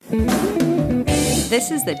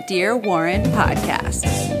This is the Dear Warren podcast.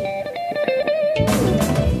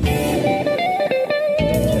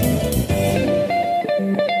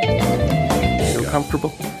 Feel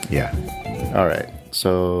comfortable? Yeah. All right.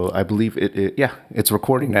 So I believe it's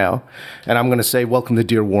recording now. And I'm going to say welcome to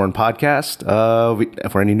Dear Warren podcast.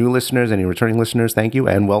 For any new listeners, any returning listeners, thank you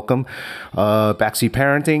and welcome. Backseat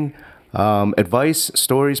parenting. Advice,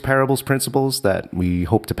 stories, parables, principles that we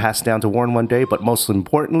hope to pass down to Warren one day. But most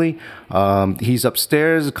importantly, he's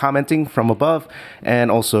upstairs commenting from above.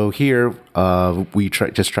 And also here, we try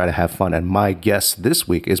to have fun. And my guest this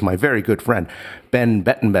week is my very good friend, Ben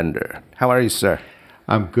Bettenbender. How are you, sir?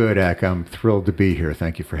 I'm good, Ak. I'm thrilled to be here.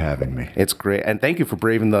 Thank you for having me. It's great. And thank you for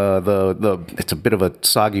braving it's a bit of a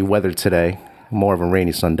soggy weather today. More of a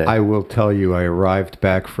rainy Sunday. I will tell you, I arrived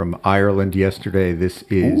back from Ireland yesterday. This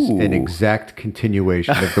is an exact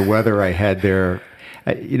continuation of the weather I had there.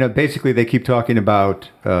 Basically, they keep talking about,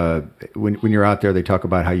 when you're out there, they talk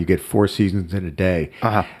about how you get 4 seasons in a day.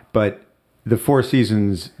 Uh-huh. But the 4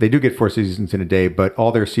 seasons, they do get 4 seasons in a day, but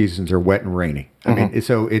all their seasons are wet and rainy. I mean,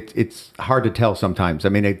 so it's hard to tell sometimes. I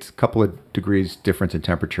mean, it's a couple of degrees difference in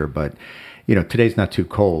temperature, but today's not too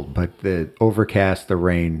cold, but the overcast, the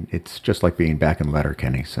rain, it's just like being back in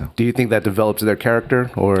Letterkenny. So, do you think that develops their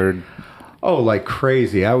character, or? Oh, like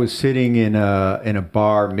crazy! I was sitting in a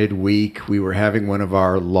bar midweek. We were having one of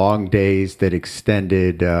our long days that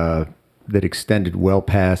extended well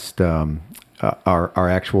past our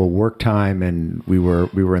actual work time, and we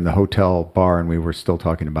were in the hotel bar, and we were still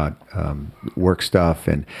talking about work stuff.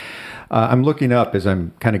 And I'm looking up as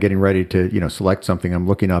I'm kind of getting ready to select something. I'm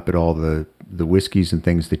looking up at all the whiskeys and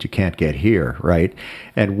things that you can't get here, right?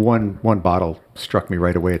 And one bottle struck me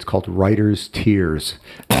right away. It's called Writer's Tears.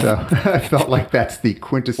 So I felt like that's the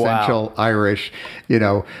quintessential Irish,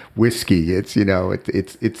 whiskey. It's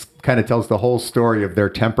it's kind of tells the whole story of their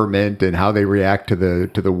temperament and how they react to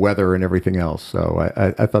the weather and everything else. So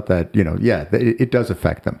I thought that it does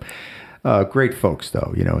affect them. Great folks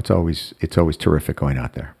though. It's always terrific going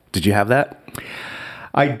out there. Did you have that?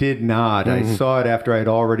 I did not. I saw it after I'd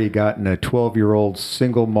already gotten a 12-year-old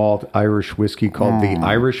single malt Irish whiskey called the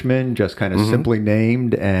Irishman, just kind of simply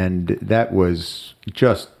named, and that was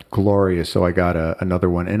just glorious. So I got another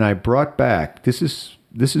one, and I brought back. This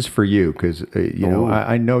is for you because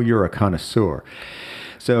I know you're a connoisseur.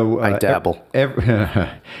 So I dabble.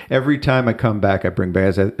 Every time I come back, I bring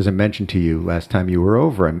back, as I mentioned to you last time you were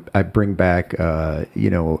over, I bring back,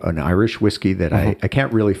 an Irish whiskey that I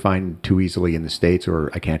can't really find too easily in the States,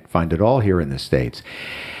 or I can't find it all here in the States.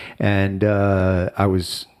 And I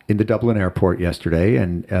was in the Dublin airport yesterday,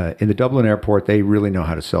 and in the Dublin airport, they really know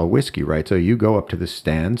how to sell whiskey, right? So you go up to the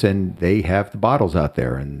stands, and they have the bottles out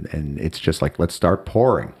there, and it's just like, let's start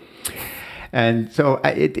pouring. And so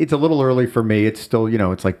it's a little early for me. It's still,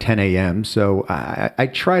 it's like 10 a.m. So I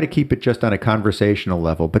try to keep it just on a conversational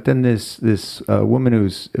level. But then this woman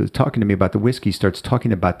who's talking to me about the whiskey starts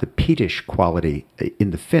talking about the peatish quality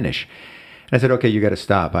in the finish. And I said, okay, you got to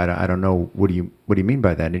stop. I don't know. What do you mean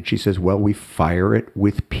by that? And she says, well, we fire it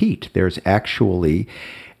with peat. There's actually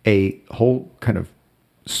a whole kind of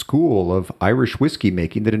school of Irish whiskey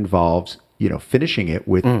making that involves finishing it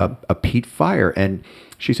with a peat fire. And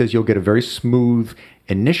she says you'll get a very smooth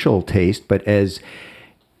initial taste, but as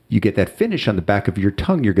you get that finish on the back of your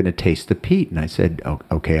tongue, you're going to taste the peat. And I said, oh,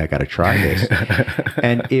 okay, I got to try this.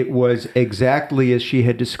 And it was exactly as she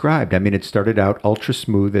had described. I mean, it started out ultra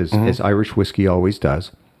smooth, as Irish whiskey always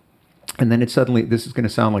does. And then it suddenly, this is going to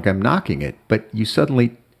sound like I'm knocking it, but you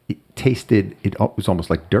suddenly tasted, it was almost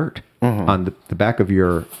like dirt on the back of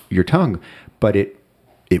your tongue, but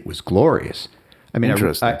it was glorious. I mean,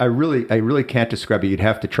 I really can't describe it. You'd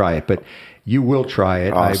have to try it, but you will try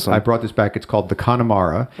it. Awesome. I brought this back. It's called the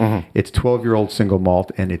Connemara. It's 12-year-old single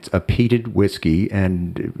malt, and it's a peated whiskey.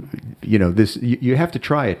 And you have to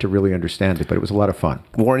try it to really understand it. But it was a lot of fun.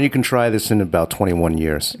 Warren, you can try this in about 21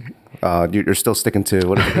 years. You're still sticking to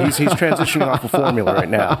what he's transitioning off a formula right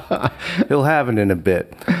now. He'll have it in a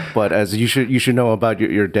bit, but as you should know about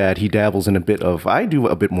your dad, he dabbles in a bit of. I do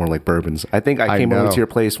a bit more like bourbons. I think I came over to your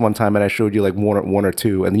place one time and I showed you like one or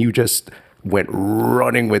two, and you just went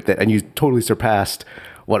running with it, and you totally surpassed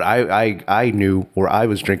what I knew or I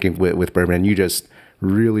was drinking with bourbon, and you just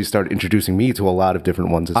really started introducing me to a lot of different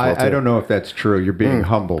ones as well. I don't know if that's true. You're being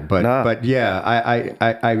humble, but yeah,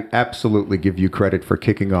 I absolutely give you credit for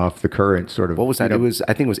kicking off the current sort of. What was that? I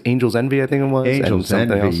think it was Angel's Envy. I think it was Angel's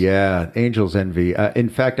Envy. Else. Yeah, Angel's Envy. In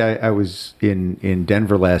fact, I was in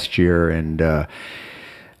Denver last year, and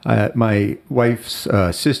My wife's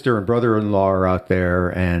sister and brother-in-law are out there,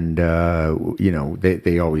 and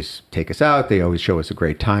they always take us out. They always show us a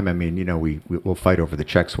great time. I mean, we'll fight over the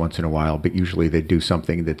checks once in a while, but usually they do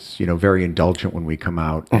something that's very indulgent when we come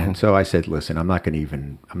out. And so I said, listen, I'm not going to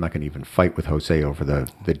even fight with Jose over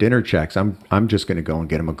the dinner checks. I'm just going to go and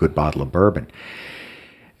get him a good bottle of bourbon.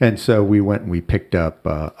 And so we went and we picked up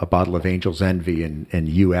a bottle of Angel's Envy, and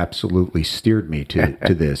you absolutely steered me to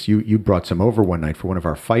this. You brought some over one night for one of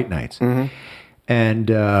our fight nights, and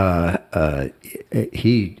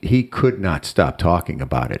he could not stop talking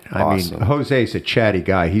about it. Awesome. I mean, Jose's a chatty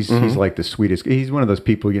guy. He's like the sweetest. He's one of those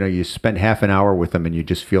people, you spend half an hour with him and you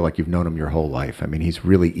just feel like you've known him your whole life. I mean, he's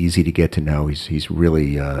really easy to get to know. He's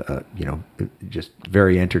really just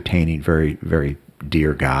very entertaining, very, very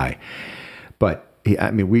dear guy. But we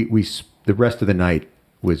the rest of the night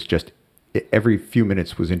was just every few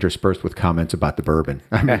minutes was interspersed with comments about the bourbon.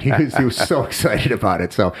 I mean, he was so excited about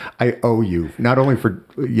it. So I owe you not only for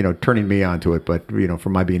turning me onto it, but for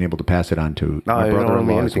my being able to pass it on to my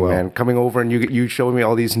brother-in-law as well. Man. Coming over and you showing me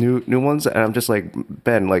all these new ones, and I'm just like,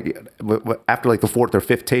 Ben, like after like the fourth or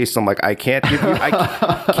fifth taste, I'm like, I can't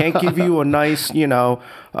give you a nice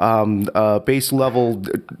base level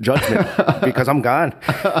judgment because I'm gone.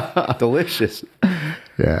 Delicious.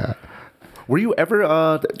 Yeah. Were you ever,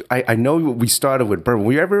 I know we started with bourbon.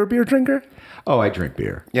 Were you ever a beer drinker? Oh, I drink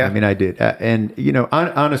beer. Yeah. I mean, I did.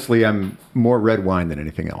 Honestly, I'm more red wine than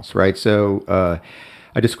anything else, right? So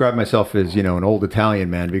I describe myself as, an old Italian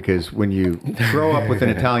man because when you grow up with an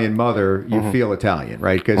Italian mother, you feel Italian,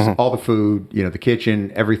 right? Because all the food, the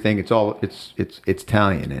kitchen, everything, it's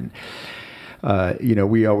Italian. And,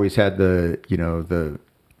 we always had the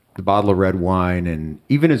bottle of red wine, and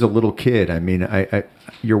even as a little kid, I mean,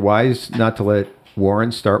 you're wise not to let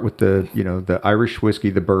Warren start with the Irish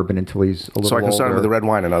whiskey, the bourbon, until he's a little older. So I can start with the red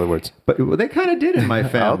wine, in other words. But they kind of did in my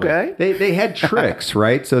family. Okay. They had tricks,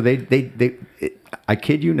 right? So I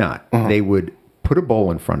kid you not, they would put a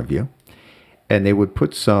bowl in front of you, and they would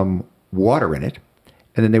put some water in it,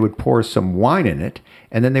 and then they would pour some wine in it,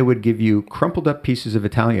 and then they would give you crumpled up pieces of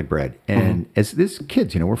Italian bread. And as this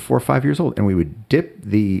kids, we're 4 or 5 years old, and we would dip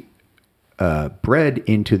the bread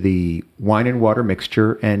into the wine and water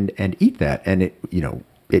mixture and eat that, and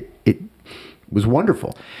it was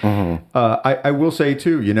wonderful. I will say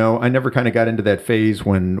too, I never kind of got into that phase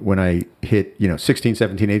when I hit 16,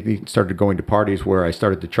 17, 18, started going to parties where I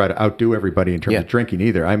started to try to outdo everybody in terms of drinking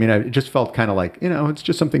either. I mean, I just felt kind of like it's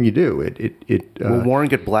just something you do. Will Warren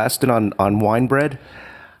get blasted on wine bread?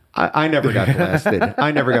 I never got blasted.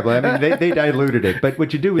 I mean, they diluted it. But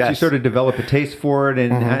what you do is you sort of develop a taste for it,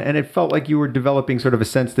 and it felt like you were developing sort of a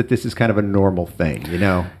sense that this is kind of a normal thing,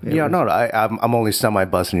 I'm only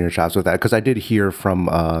semi-busting your chops with that because I did hear from,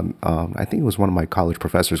 I think it was one of my college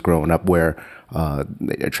professors growing up where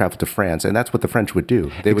they traveled to France, and that's what the French would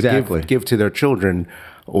do. They would give to their children,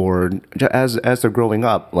 or as they're growing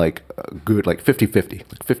up, like good, like 50-50,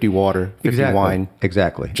 like 50 water, 50 wine.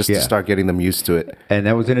 Exactly. Just to start getting them used to it. And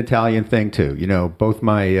that was an Italian thing too. Both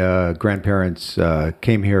my grandparents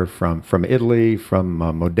came here from Italy, from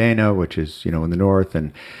Modena, which is, in the north.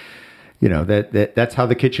 And, that's how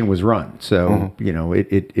the kitchen was run. So,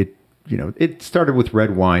 it started with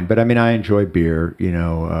red wine, but I mean, I enjoy beer.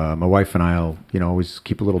 My wife and I'll, always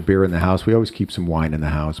keep a little beer in the house. We always keep some wine in the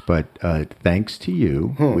house, but thanks to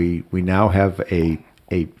you, we now have a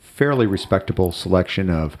fairly respectable selection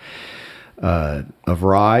of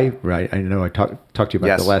rye. Right? I know I talked to you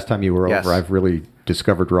about the last time you were over. I've really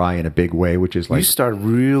discovered rye in a big way, which is like you start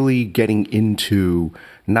really getting into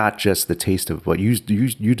not just the taste of it, but you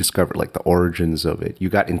discovered like the origins of it. You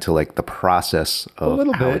got into like the process of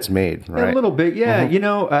how it's made, right? A little bit,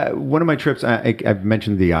 yeah. One of my trips, I've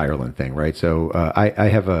mentioned the Ireland thing, right? So I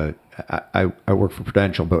have I work for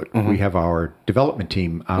Prudential, but we have our development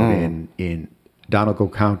team out in Donegal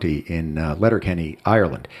County in Letterkenny,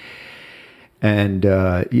 Ireland. And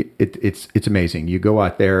it's amazing. You go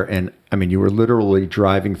out there, and I mean, you were literally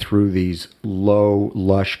driving through these low,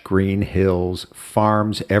 lush green hills,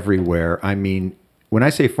 farms everywhere. I mean, when I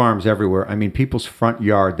say farms everywhere, I mean people's front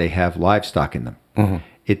yard, they have livestock in them.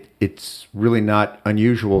 It's really not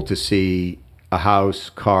unusual to see a house,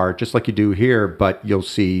 car, just like you do here, but you'll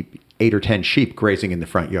see 8 or 10 sheep grazing in the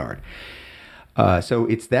front yard. So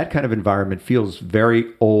it's that kind of environment, feels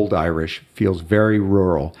very old Irish, feels very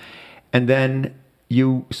rural. And then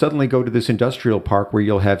you suddenly go to this industrial park where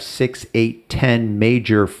you'll have 6, 8, 10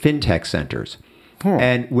 major fintech centers.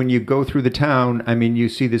 And when you go through the town, I mean, you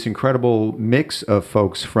see this incredible mix of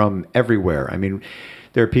folks from everywhere. I mean,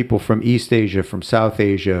 there are people from East Asia, from South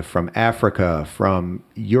Asia, from Africa, from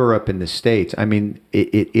Europe and the States. I mean,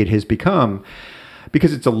 it has become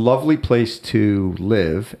Because it's a lovely place to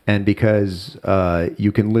live, and because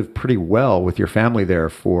you can live pretty well with your family there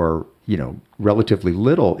for, relatively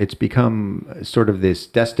little. It's become sort of this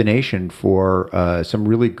destination for some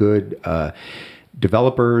really good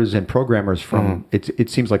developers and programmers from, it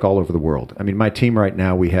seems like all over the world. I mean, my team right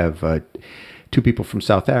now, we have 2 people from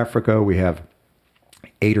South Africa. We have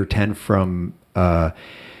 8 or 10 from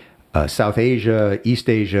South Asia, East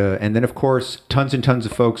Asia, and then of course tons and tons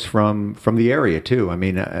of folks from the area too. I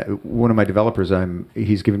mean, one of my developers,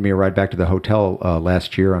 he's given me a ride back to the hotel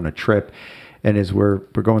last year on a trip, and as we're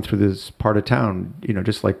going through this part of town,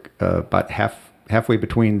 just like about halfway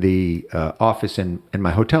between the office and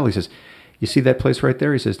my hotel, he says, "You see that place right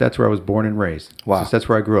there?" He says, "That's where I was born and raised." Wow. He says, "That's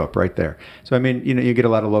where I grew up, right there." So I mean, you get a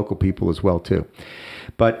lot of local people as well too.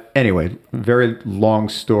 But anyway, very long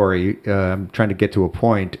story. I'm trying to get to a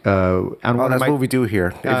point. That's what we do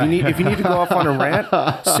here. If you need to go off on a rant,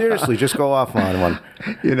 seriously, just go off on one.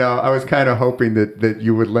 I was kind of hoping that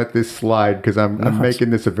you would let this slide because I'm making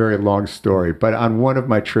this a very long story. But on one of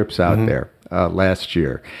my trips out there last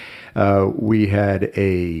year, we had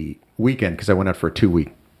a weekend because I went out for a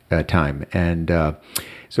 2-week time, and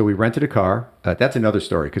so we rented a car. That's another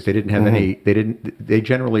story because they didn't have any. They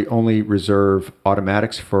generally only reserve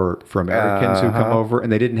automatics for Americans who come over,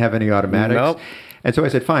 and they didn't have any automatics. Nope. And so I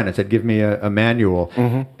said, fine. I said, give me a manual.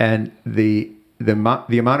 And the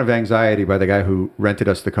amount of anxiety by the guy who rented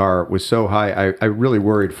us the car was so high. I really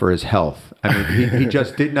worried for his health. I mean, he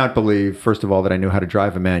just did not believe, first of all, that I knew how to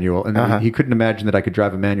drive a manual, and then he couldn't imagine that I could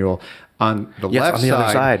drive a manual on the left on the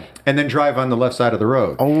other side, and then drive on the left side of the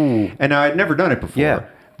road. Oh, and I'd never done it before. Yeah.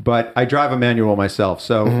 But I drive a manual myself,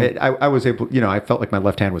 so I was able, I felt like my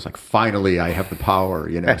left hand was like, finally, I have the power,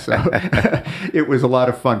 so it was a lot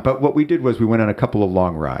of fun. But what we did was we went on a couple of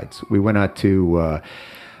long rides. We went out to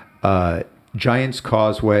Giant's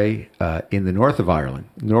Causeway in the north of Ireland,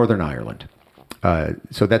 Northern Ireland.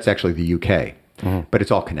 So that's actually the UK. But it's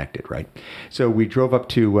all connected, right? So we drove up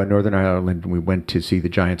to Northern Ireland and we went to see the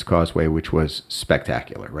Giant's Causeway, which was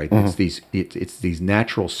spectacular, right? It's these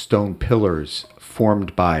natural stone pillars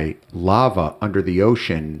formed by lava under the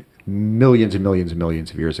ocean millions and millions and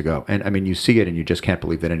millions of years ago. And I mean, you see it and you just can't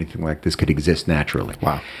believe that anything like this could exist naturally.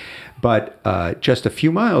 Wow. But just a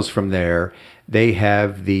few miles from there, they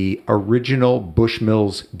have the original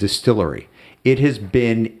Bushmills distillery. It has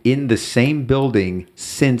been in the same building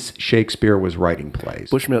since Shakespeare was writing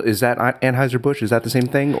plays. Bushmill, is that Anheuser-Busch? Is that the same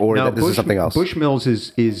thing, or this is something else? Bushmills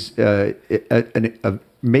is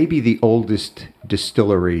maybe the oldest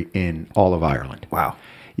distillery in all of Ireland. Wow.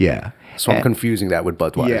 Yeah. So I'm confusing that with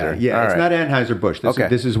Budweiser. Yeah. All It's right. not Anheuser-Busch.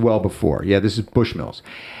 This is well before. Yeah, this is Bushmills.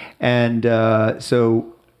 And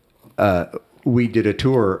so we did a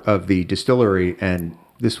tour of the distillery, and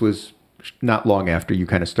this was not long after you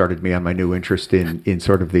kind of started me on my new interest in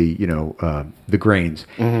sort of the the grains,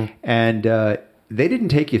 and they didn't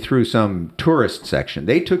take you through some tourist section.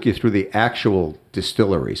 They took you through the actual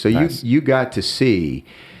distillery, so Nice. you got to see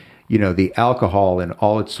the alcohol in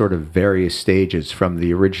all its sort of various stages, from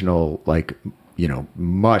the original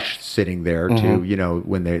mush sitting there to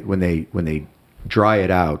when they dry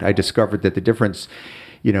it out. I discovered that the difference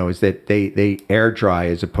is that they air dry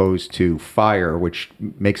as opposed to fire, which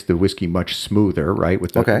makes the whiskey much smoother, right?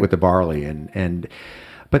 With the barley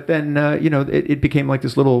but then it became like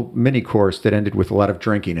this little mini course that ended with a lot of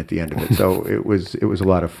drinking at the end of it. So it was a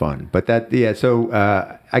lot of fun. But so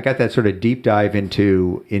I got that sort of deep dive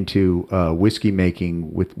into whiskey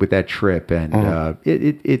making with that trip, and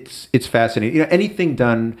it's fascinating. Anything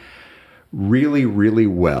done really, really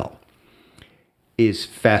well is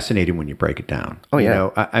fascinating when you break it down. Oh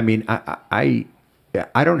yeah. I mean, I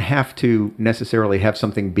don't have to necessarily have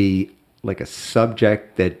something be like a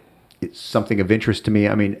subject that is something of interest to me.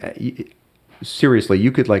 I mean, seriously,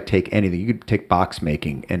 you could take anything. You could take box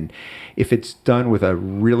making, and if it's done with a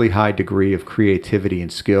really high degree of creativity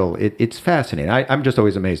and skill, it's fascinating. I'm just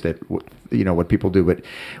always amazed at what people do. But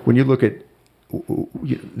when you look at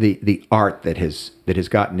the art that has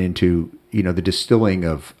gotten into the distilling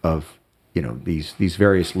of these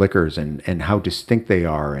various liquors and how distinct they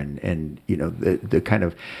are, and the kind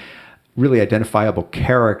of really identifiable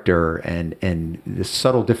character and the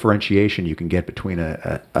subtle differentiation you can get between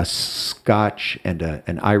a Scotch and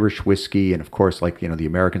an Irish whiskey, and of course the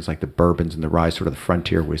Americans like the bourbons and the rye, sort of the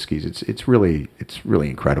frontier whiskeys. It's really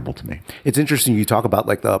incredible to me. It's interesting you talk about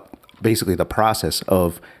basically the process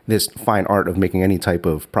of this fine art of making any type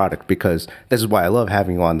of product, because this is why I love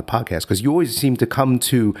having you on the podcast, because you always seem to come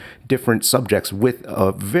to different subjects with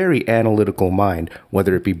a very analytical mind,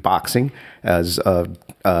 whether it be boxing, as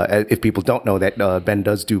if people don't know that Ben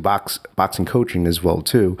does do boxing coaching as well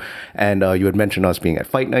too, and you had mentioned us being at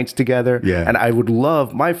fight nights together. Yeah. And I would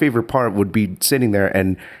love, my favorite part would be sitting there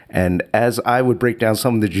and as I would break down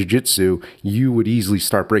some of the jiu-jitsu, you would easily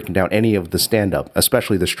start breaking down any of the stand-up,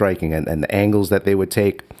 especially the striking and the angles that they would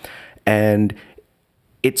take. And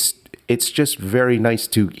it's just very nice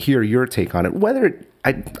to hear your take on it.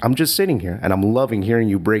 I'm just sitting here and I'm loving hearing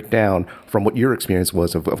you break down from what your experience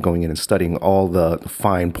was of going in and studying all the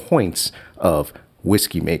fine points of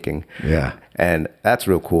whiskey making. Yeah. And that's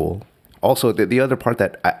real cool. Also, the other part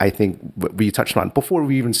that I think we touched on before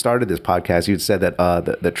we even started this podcast, you had said that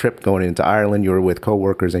the trip going into Ireland, you were with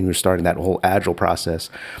coworkers and you're starting that whole agile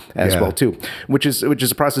process as well too, which is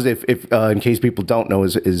a process, if in case people don't know,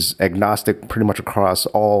 is agnostic pretty much across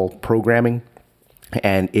all programming.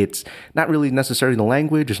 And it's not really necessarily the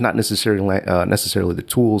language. It's not necessarily the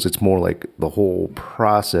tools. It's more like the whole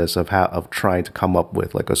process of trying to come up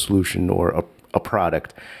with like a solution or a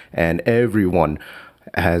product. And everyone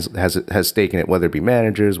has stake in it, whether it be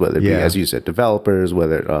managers, whether it be, as you said, developers,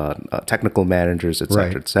 whether technical managers, et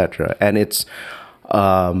cetera, et cetera. And it's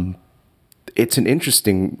an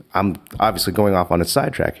interesting. I'm obviously going off on a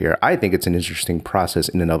sidetrack here. I think it's an interesting process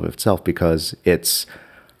in and of itself because it's.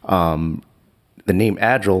 The name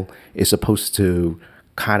Agile is supposed to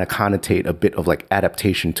kind of connotate a bit of like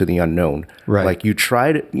adaptation to the unknown. Right. Like you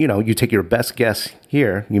try to, you take your best guess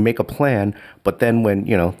here, you make a plan, but then when,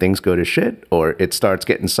 things go to shit or it starts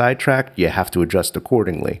getting sidetracked, you have to adjust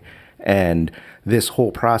accordingly. And this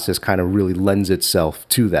whole process kind of really lends itself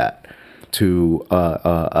to that, to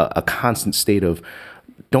a constant state of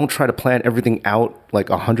don't try to plan everything out like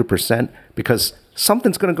 100% because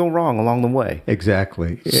something's going to go wrong along the way.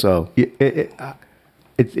 Exactly. So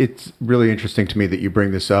it's really interesting to me that you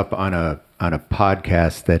bring this up on a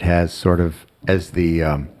podcast that has sort of as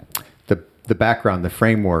the background, the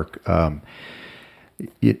framework,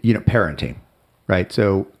 parenting, right?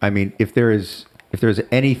 So I mean, if there's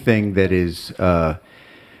anything that is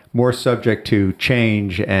more subject to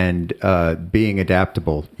change and being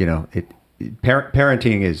adaptable,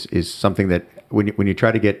 parenting is something that when you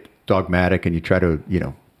try to get dogmatic and you try to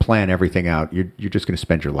plan everything out, you're just going to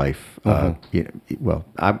spend your life. Well,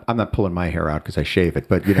 I'm not pulling my hair out because I shave it,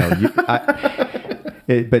 but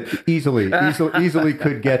but easily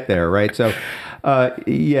could get there, right? So,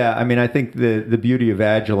 I mean, I think the beauty of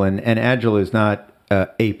Agile and Agile is not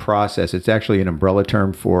a process; it's actually an umbrella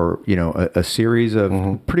term for a series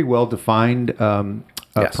of pretty well defined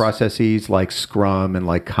processes like Scrum and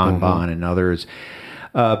like Kanban and others.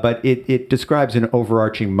 But it describes an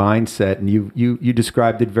overarching mindset, and you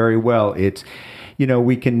described it very well. It's,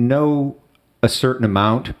 we can know a certain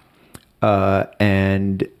amount,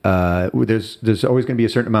 and there's always going to be a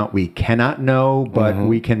certain amount we cannot know, but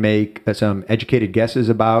we can make some educated guesses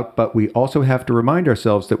about. But we also have to remind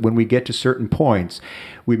ourselves that when we get to certain points,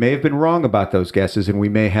 we may have been wrong about those guesses, and we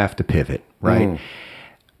may have to pivot, right?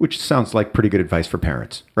 Which sounds like pretty good advice for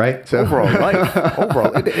parents, right? So overall,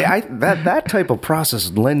 that type of process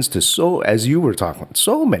lends to as you were talking,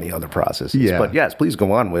 so many other processes. Yeah. But yes, please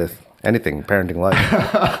go on with anything parenting life.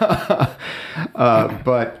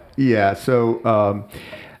 But yeah, so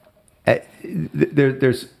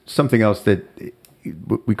there's something else that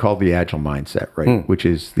we call the Agile mindset, right? Which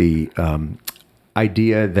is the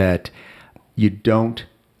idea that you don't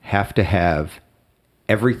have to have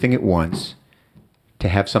everything at once to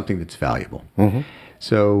have something that's valuable.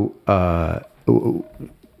 So some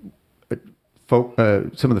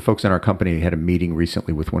of the folks in our company had a meeting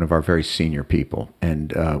recently with one of our very senior people.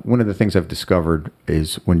 And one of the things I've discovered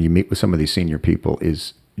is when you meet with some of these senior people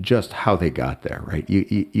is just how they got there, right?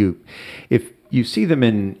 If you see them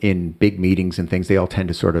in big meetings and things, they all tend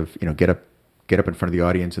to sort of, get up in front of the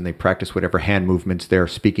audience and they practice whatever hand movements their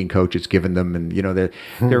speaking coach has given them. And,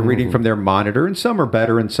 they're reading from their monitor, and some are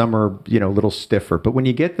better and some are, a little stiffer. But when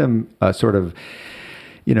you get them sort of,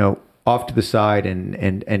 off to the side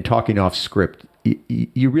and talking off script,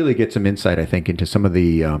 you really get some insight, I think, into some of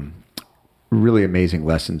the really amazing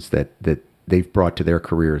lessons that they've brought to their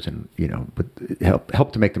careers and, but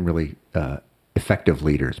help to make them really effective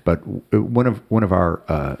leaders. But one of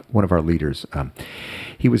our leaders,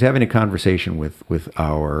 he was having a conversation with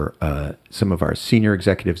our some of our senior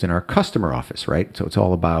executives in our customer office, right? So it's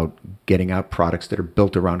all about getting out products that are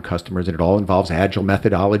built around customers, and it all involves agile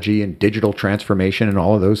methodology and digital transformation and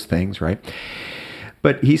all of those things, right?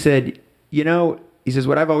 But he said, he says,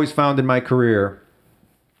 what I've always found in my career,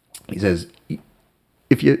 he says,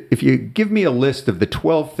 if you give me a list of the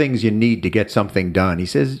 12 things you need to get something done, he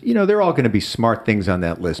says, they're all going to be smart things on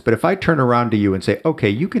that list. But if I turn around to you and say, okay,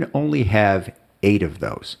 you can only have 8 of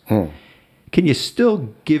those, can you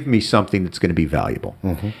still give me something that's going to be valuable?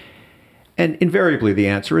 Mm-hmm. And invariably the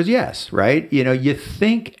answer is yes, right? You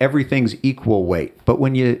think everything's equal weight, but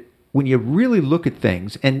when you really look at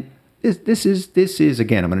things, and this is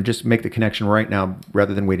again, I'm going to just make the connection right now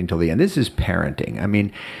rather than waiting until the end. This is parenting. I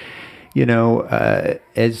mean,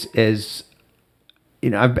 as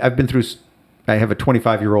I've been through. I have a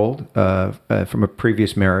 25-year-old from a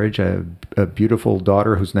previous marriage, a beautiful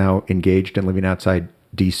daughter who's now engaged and living outside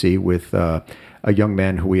D.C. with a young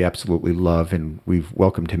man who we absolutely love, and we've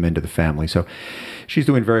welcomed him into the family. So she's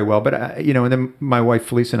doing very well. But, and then my wife,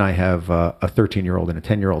 Felice, and I have a 13-year-old and a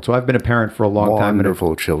 10-year-old. So I've been a parent for a long time.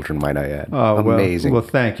 Wonderful children, might I add. Oh, amazing. Well,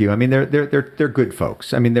 thank you. I mean, they're good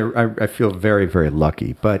folks. I mean, I feel very, very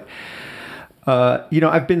lucky. But, I've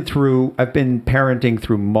been parenting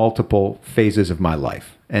through multiple phases of my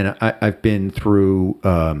life. And I've been through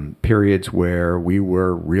periods where we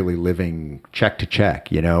were really living check to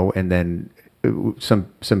check, and then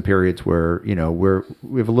some periods where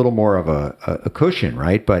we have a little more of a cushion,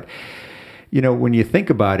 right? But when you think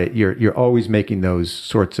about it, you're always making those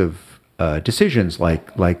sorts of decisions,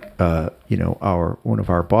 like one of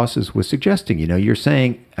our bosses was suggesting. You're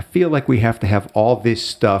saying, I feel like we have to have all this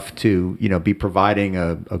stuff to be providing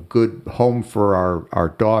a good home for our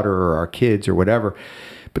daughter or our kids or whatever.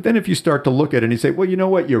 But then if you start to look at it and you say, well, you know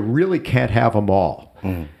what, you really can't have them all.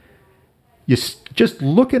 Mm. You just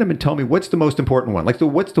look at them and tell me what's the most important one. Like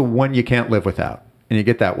what's the one you can't live without? And you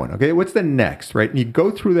get that one. Okay, what's the next, right? And you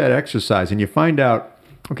go through that exercise and you find out,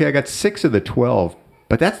 okay, I got 6 of the 12,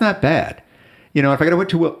 but that's not bad. If I got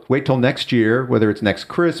to wait till next year, whether it's next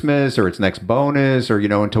Christmas or it's next bonus or,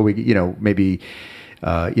 until we, maybe,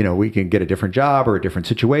 we can get a different job or a different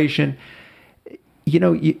situation.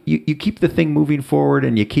 You keep the thing moving forward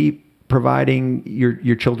and you keep providing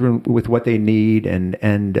your children with what they need. And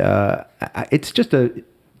it's just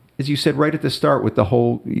as you said right at the start with the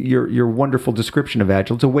whole, your wonderful description of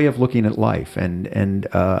Agile, it's a way of looking at life. And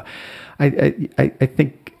I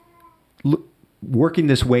think working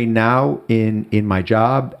this way now in my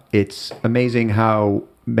job, it's amazing how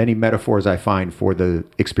many metaphors I find for the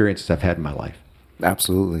experiences I've had in my life.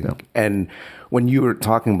 Absolutely. Yeah. And when you were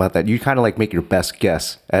talking about that, you kind of like make your best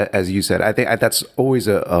guess, as you said. I think that's always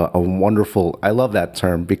a wonderful, I love that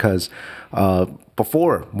term because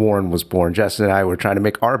before Warren was born, Jess and I were trying to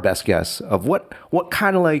make our best guess of what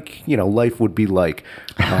kind of like, life would be like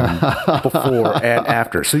before and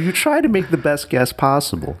after. So you try to make the best guess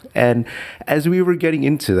possible. And as we were getting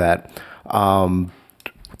into that,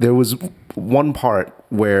 there was one part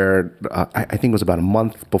where I think it was about a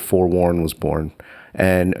month before Warren was born.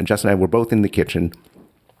 And Jess and I were both in the kitchen.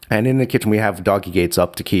 And in the kitchen, we have doggy gates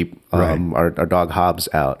up to keep our dog Hobbs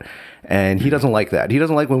out. And he doesn't like that. He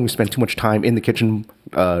doesn't like when we spend too much time in the kitchen,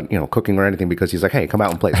 cooking or anything, because he's like, hey, come out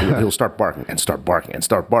and play. So he'll start barking and start barking and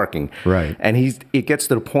start barking. Right. And it gets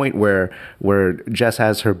to the point where Jess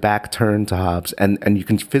has her back turned to Hobbs, and you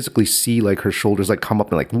can physically see like her shoulders like come up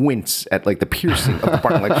and like wince at like the piercing of the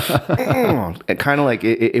barking, like, and kind of like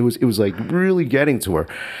it was like really getting to her.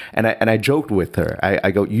 And I joked with her. I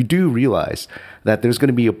go, you do realize that there's going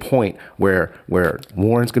to be a point where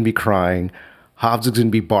Warren's going to be crying, Hobbs is going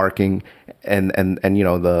to be barking, and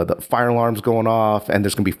the fire alarm's going off, and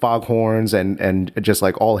there's going to be foghorns and just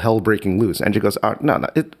like all hell breaking loose. And she goes, no,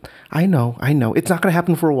 I know. It's not going to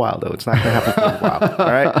happen for a while, though. It's not going to happen for a while.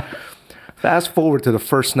 All right? Fast forward to the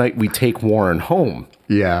first night we take Warren home.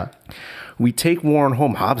 Yeah. We take Warren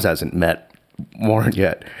home. Hobbs hasn't met Warren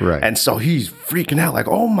yet. Right. And so he's freaking out like,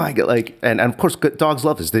 oh my God. Like, and of course dogs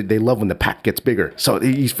love this. They love when the pack gets bigger. So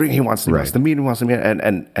he's freaking, he wants to meet,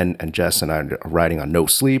 and Jess and I are riding on no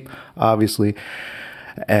sleep, obviously.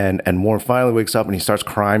 And Warren finally wakes up and he starts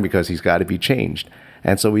crying because he's got to be changed.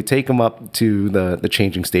 And so we take him up to the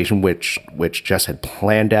changing station, which Jess had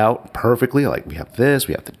planned out perfectly. Like, we have this,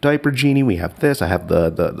 we have the diaper genie, we have this. I have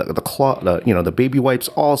the cloth, the baby wipes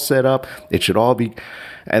all set up. It should all be,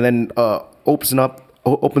 and then opens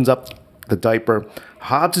up the diaper.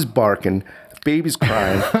 Hobbs is barking, baby's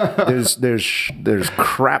crying. there's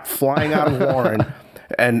crap flying out of Warren,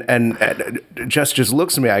 and Jess just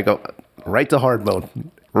looks at me. I go, right to hard mode.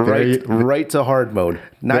 Right to hard mode.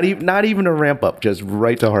 Not even a ramp up, just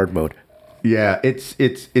right to hard mode. Yeah,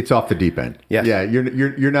 it's off the deep end. Yes. Yeah,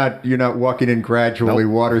 you're not walking in gradually.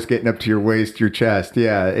 Nope. Water's getting up to your waist, your chest.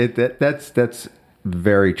 Yeah, that's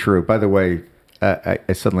very true. By the way,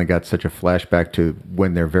 I suddenly got such a flashback to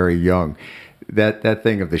when they're very young. that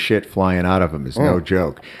thing of the shit flying out of him is no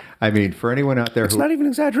joke. I mean, for anyone out there It's not even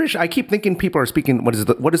exaggeration. I keep thinking people are speaking. What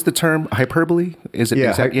is the term? Hyperbole? Is it?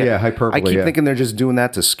 Yeah, hyperbole. I keep thinking they're just doing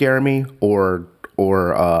that to scare me, or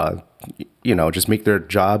just make their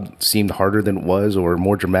job seem harder than it was, or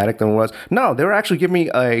more dramatic than it was. No, they were actually giving me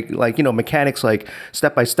mechanics, like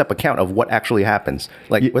step-by-step account of what actually happens,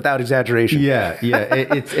 like without exaggeration. Yeah.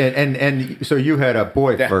 It's and so you had a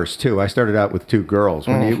boy first too. I started out with two girls.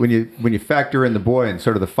 When you factor in the boy and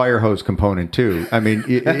sort of the fire hose component too. I mean,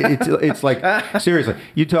 it's like seriously.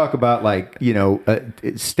 You talk about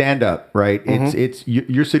stand up, right? It's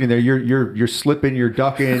you're sitting there. You're slipping. You're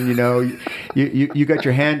ducking. You got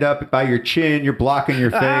your hand up by your chin. You're blocking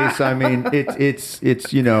your face. I mean, it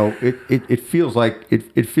feels like a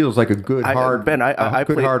good hard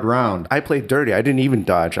hard round. I played dirty. I didn't even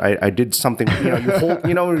dodge. I did something.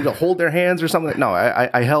 You hold their hands or something. No,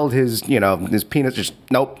 I held his his penis. Just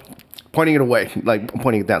nope, pointing it away, like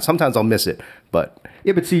pointing it down. Sometimes I'll miss it, but.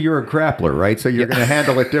 Yeah, but see, you're a grappler, right? So you're going to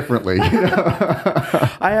handle it differently.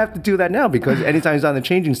 I have to do that now because anytime he's on the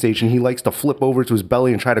changing station, he likes to flip over to his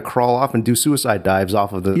belly and try to crawl off and do suicide dives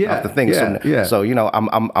off of the thing. So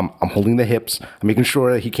I'm holding the hips. I'm making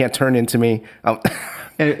sure that he can't turn into me.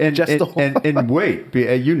 And weight,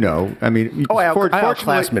 I mean, I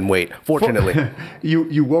classman weight. Fortunately,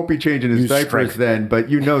 you won't be changing his diapers then, but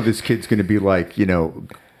this kid's going to be like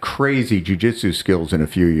crazy jiu-jitsu skills in a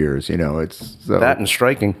few years. It's so. That and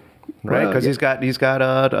striking, right? Because he's got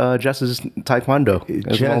Jess's taekwondo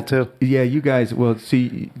as well too. Yeah, you guys. Well,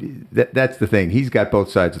 see, that's the thing. He's got both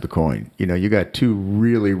sides of the coin. You got two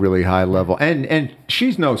really, really high level, and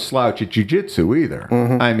she's no slouch at jiu-jitsu either.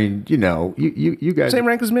 I mean, you guys same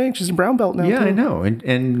rank as me. She's a brown belt now. Yeah, too. I know,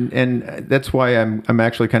 and that's why I'm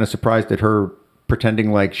actually kind of surprised at her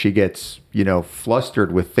pretending like she gets,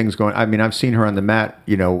 flustered with things going. I mean, I've seen her on the mat,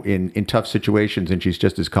 in tough situations, and she's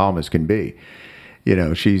just as calm as can be.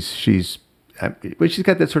 But she's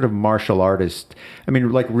got that sort of martial artist. I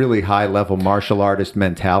mean, like really high level martial artist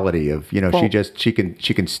mentality of, she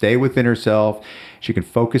can stay within herself. She can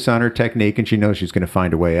focus on her technique, and she knows she's going to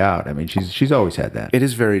find a way out. I mean, she's always had that. It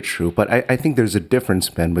is very true, but I think there's a difference,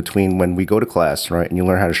 Ben, between when we go to class, right, and you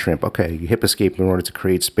learn how to shrimp. Okay, you hip escape in order to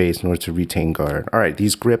create space, in order to retain guard. All right,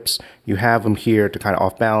 these grips, you have them here to kind of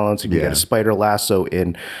off balance. You can get a spider lasso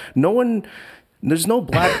in. There's no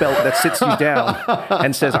black belt that sits you down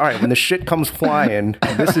and says, all right, when the shit comes flying,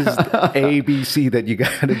 this is A, B, C that you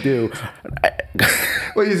got to do.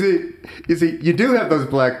 Well, you see, you do have those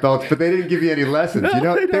black belts, but they didn't give you any lessons.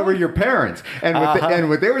 They were your parents. And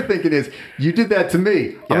what they were thinking is, you did that to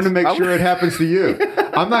me. I'm going to make sure it happens to you.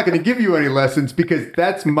 I'm not going to give you any lessons because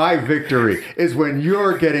that's my victory, is when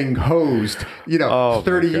you're getting hosed,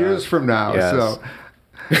 30 years from now. Yes. So...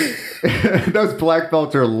 those black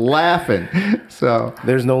belts are laughing. So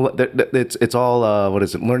there's no. It's all what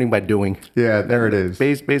is it? Learning by doing. Yeah, there it is.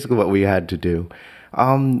 Basically, what we had to do.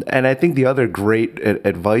 And I think the other great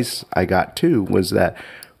advice I got too was that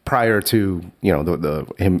prior to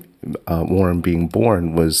Warren being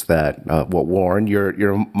born was that Warren,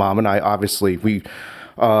 your mom and I, obviously we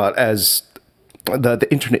as the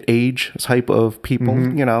internet age type of people,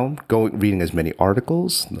 reading as many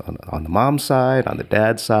articles on the mom's side, on the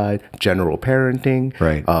dad's side, general parenting,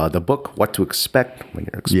 right? The book What to Expect When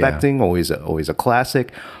You're Expecting, always a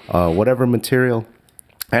classic, whatever material.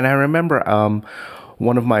 And I remember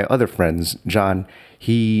one of my other friends, John,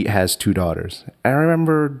 he has two daughters. And I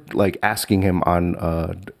remember asking him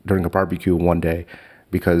during a barbecue one day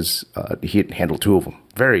because he had handled two of them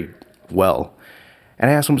very well. And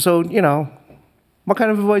I asked him, so, what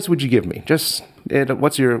kind of advice would you give me? Just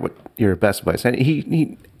what's your best advice? And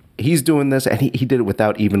he's doing this, and he did it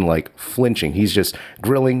without even flinching. He's just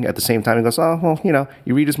grilling at the same time. He goes, oh, well,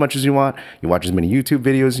 you read as much as you want, you watch as many YouTube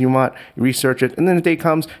videos as you want, you research it, and then the day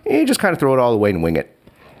comes, and you just kind of throw it all away and wing it.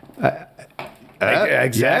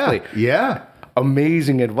 Exactly. Yeah.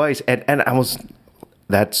 Amazing advice, and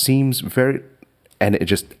that seems very, and it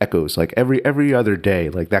just echoes every other day,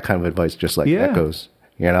 that kind of advice just echoes.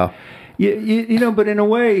 But in a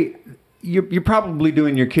way, you're probably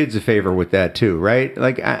doing your kids a favor with that too, right?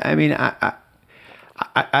 I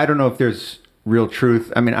don't know if there's real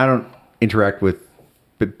truth. I mean, I don't interact with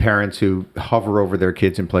parents who hover over their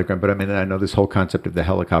kids in playground, but I know this whole concept of the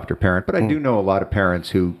helicopter parent, but I do know a lot of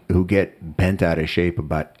parents who get bent out of shape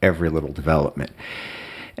about every little development.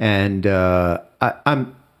 And I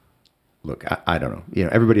don't know.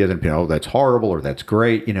 Everybody has an opinion. Oh, that's horrible, or that's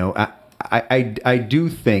great. I do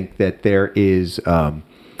think that there is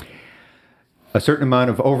a certain amount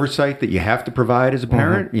of oversight that you have to provide as a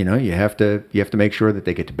parent. You know, you have to make sure that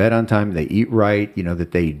they get to bed on time, they eat right, you know,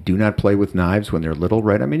 that they do not play with knives when they're little,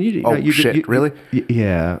 right? I mean, really?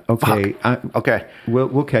 Yeah. Okay. Okay.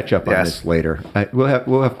 We'll catch up on this later. We'll have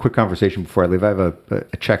a quick conversation before I leave. I have a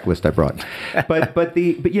checklist I brought, but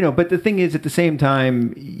the thing is, at the same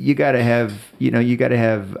time, you got to have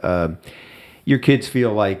your kids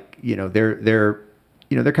feel like, you know, they're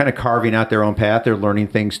kind of carving out their own path. They're learning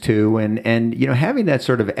things too. And, you know, having that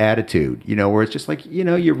sort of attitude, you know, where it's just like, you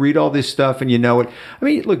know, you read all this stuff and you know it. I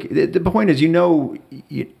mean, look, the point is, you know,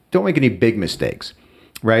 you don't make any big mistakes,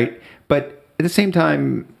 right? But at the same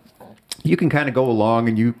time, you can kind of go along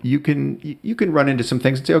and you can run into some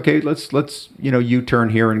things and say, okay, let's, you know, U-turn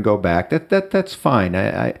here and go back. That's fine.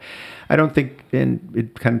 I don't think, and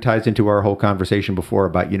it kind of ties into our whole conversation before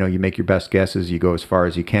about, you know, you make your best guesses, you go as far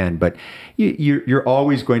as you can, but you're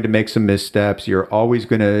always going to make some missteps. You're always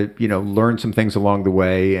going to, you know, learn some things along the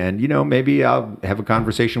way. And, you know, maybe I'll have a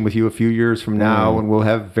conversation with you a few years from now and we'll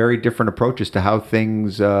have very different approaches to how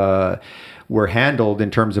things were handled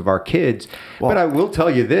in terms of our kids. But I will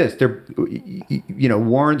tell you this, you know,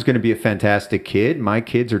 Warren's going to be a fantastic kid. My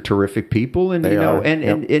kids are terrific people. And,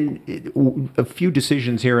 and a few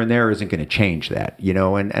decisions here and there isn't going to change that, you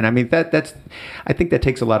know, and I mean, I think that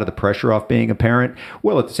takes a lot of the pressure off being a parent,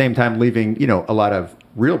 while at the same time leaving, you know, a lot of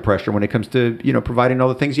real pressure when it comes to, you know, providing all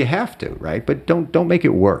the things you have to, right? But don't make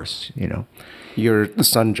it worse, you know. Your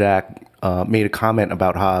son, Jack, made a comment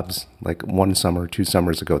about Hobbs like 1 summer, 2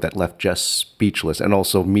 summers ago that left Jess speechless, and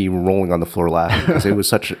also me rolling on the floor laughing because it was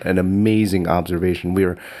such an amazing observation. We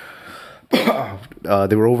were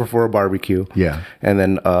they were over for a barbecue, yeah, and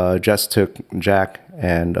then Jess took Jack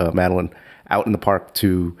and Madeline out in the park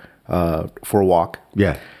for a walk,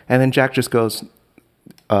 yeah, and then Jack just goes,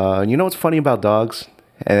 "You know what's funny about dogs?"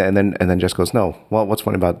 And then Jess goes, "No, well, what's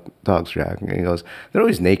funny about dogs, Jack?" And he goes, "They're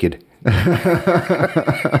always naked."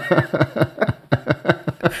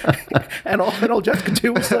 and all Jess could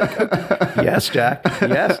do was like, "Yes, Jack,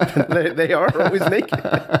 yes, they are always naked."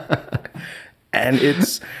 And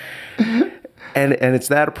it's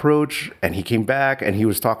that approach. And he came back and he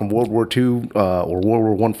was talking World War II or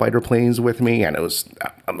World War I fighter planes with me, and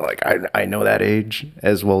I'm like, I know that age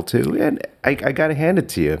as well too, and I gotta hand it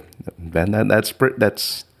to you, Ben. That's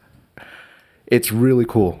it's really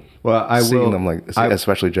cool. Well, seeing them like,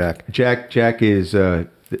 especially Jack. Jack is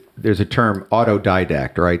there's a term,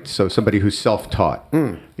 autodidact, right? So somebody who's self-taught,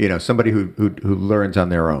 you know, somebody who learns on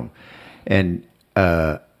their own. And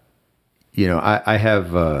you know, I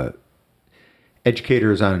have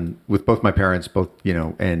educators with both my parents, both, you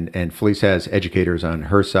know, and Felice has educators on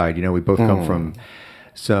her side. You know, we both come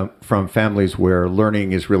from families where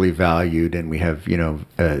learning is really valued, and we have, you know,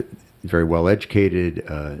 very well educated,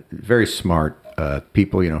 very smart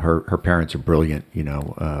people. You know, her parents are brilliant. You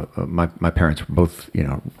know, my parents were both, you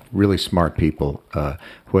know, really smart people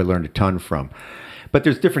who I learned a ton from. But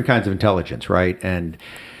there's different kinds of intelligence, right? And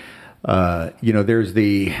you know, there's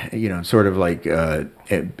the, you know, sort of like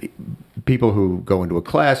people who go into a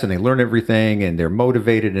class and they learn everything and they're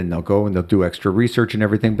motivated and they'll go and they'll do extra research and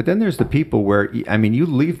everything. But then there's the people where, I mean, you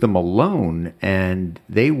leave them alone and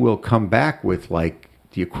they will come back with like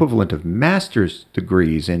the equivalent of master's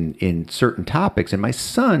degrees in certain topics. And my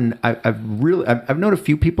son, I've known a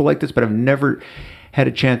few people like this, but I've never had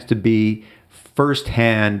a chance to be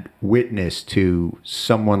firsthand witness to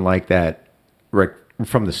someone like that right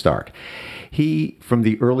from the start. He, from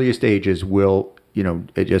the earliest ages, will, you know,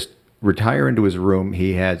 just retire into his room.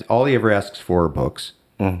 He has, all he ever asks for are books.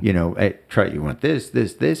 You know, hey, you want this.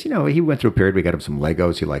 You know, he went through a period, we got him some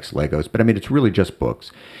Legos. He likes Legos. But I mean, it's really just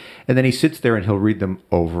books. And then he sits there and he'll read them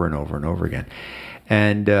over and over and over again.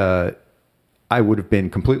 And I would have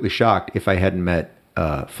been completely shocked if I hadn't met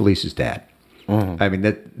Felice's dad. I mean,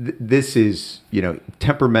 this is, you know,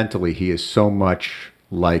 temperamentally, he is so much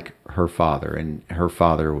like her father. And her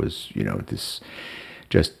father was, you know, this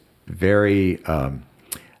just very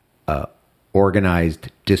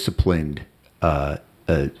organized, disciplined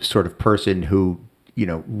sort of person who, you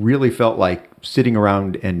know, really felt like sitting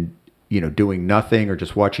around and, you know, doing nothing or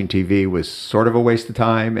just watching TV was sort of a waste of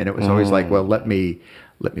time. And it was always like, well, let me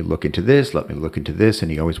look into this, let me look into this.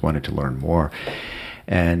 And he always wanted to learn more.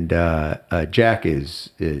 And Jack is,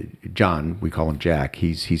 John, we call him Jack.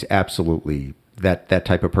 He's absolutely that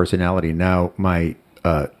type of personality. Now, my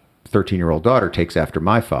 13-year-old daughter takes after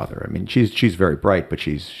my father. I mean, she's very bright, but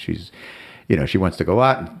she's, you know, she wants to go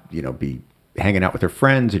out and, you know, be hanging out with her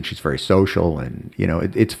friends, and she's very social. And, you know,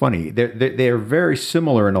 it's funny. They're very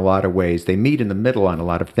similar in a lot of ways. They meet in the middle on a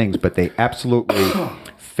lot of things, but they absolutely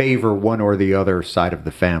favor one or the other side of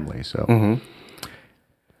the family. So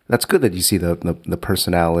That's good that you see the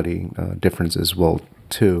personality difference as well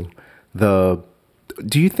too. Do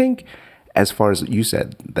you think, as far as you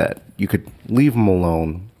said, that you could leave them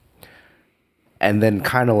alone, and then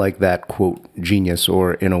kind of like that quote genius,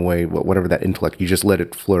 or in a way whatever that intellect, you just let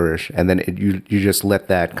it flourish, and then you just let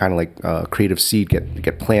that kind of like creative seed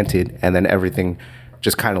get planted, and then everything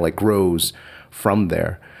just kind of like grows from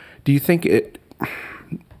there. Do you think it?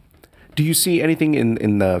 Do you see anything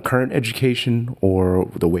in the current education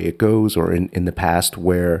or the way it goes, or in the past,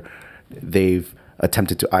 where they've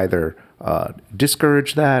attempted to either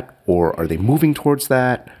discourage that, or are they moving towards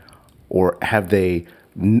that, or have they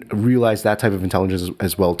realized that type of intelligence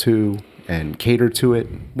as well too, and cater to it?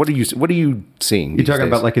 What are you seeing? You're talking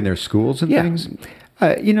about like in their schools and things?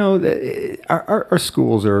 Our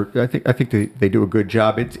schools are. I think they do a good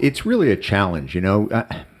job. It's really a challenge.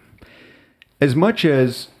 As much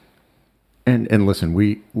as. And listen,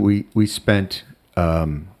 we spent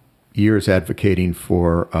years advocating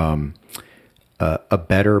for a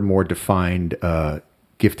better, more defined,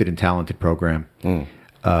 gifted and talented program, and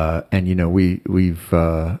we've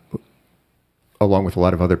along with a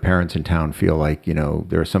lot of other parents in town, feel like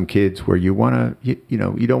there are some kids where you want to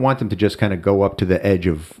you don't want them to just kind of go up to the edge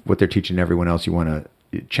of what they're teaching everyone else. You want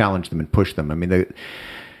to challenge them and push them. I mean,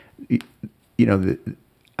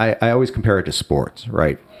 I always compare it to sports,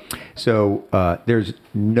 right? So there's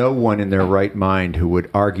no one in their right mind who would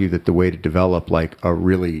argue that the way to develop like a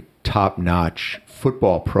really top-notch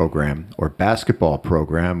football program or basketball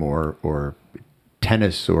program or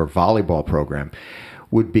tennis or volleyball program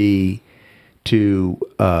would be to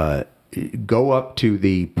go up to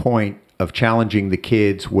the point of challenging the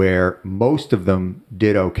kids where most of them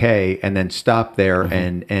did okay, and then stop there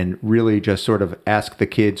and really just sort of ask the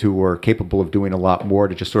kids who were capable of doing a lot more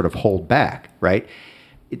to just sort of hold back, right?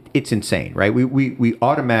 It's insane, right? We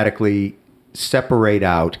automatically separate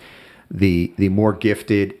out the more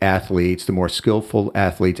gifted athletes, the more skillful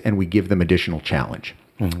athletes, and we give them additional challenge,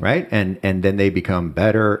 right? And then they become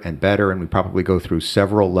better and better, and we probably go through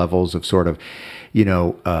several levels of sort of,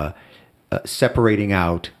 separating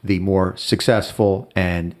out the more successful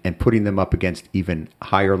and putting them up against even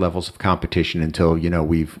higher levels of competition until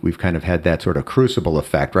we've kind of had that sort of crucible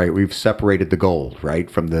effect, right? We've separated the gold, right,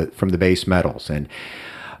 from the base metals, and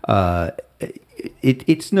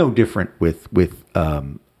it's no different with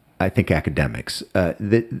I think academics.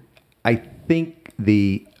 I think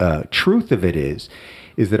the truth of it is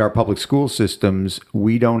that our public school systems,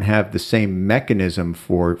 we don't have the same mechanism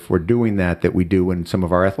for doing that we do in some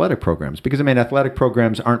of our athletic programs. Because, I mean, athletic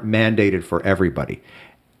programs aren't mandated for everybody.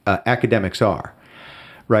 Academics are,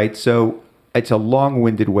 right? So it's a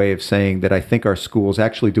long-winded way of saying that I think our schools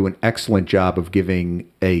actually do an excellent job of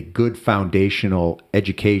giving a good foundational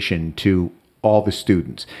education to all the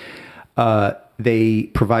students. They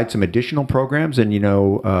provide some additional programs, and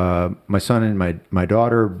my son and my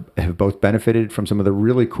daughter have both benefited from some of the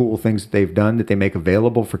really cool things that they've done that they make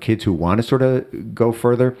available for kids who want to sort of go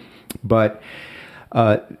further. But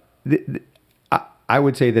I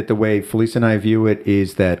would say that the way Felice and I view it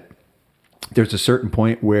is that there's a certain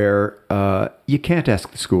point where you can't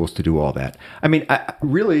ask the schools to do all that. I mean,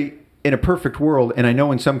 really, in a perfect world, and I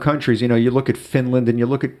know in some countries, you look at Finland and you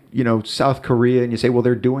look at, South Korea, and you say, well,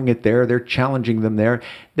 they're doing it there. They're challenging them there.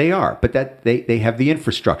 They are, but that they have the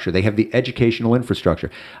infrastructure. They have the educational infrastructure.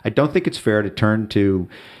 I don't think it's fair to turn to,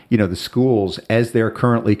 the schools as they're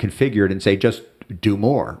currently configured and say, just do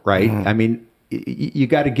more, right? I mean, you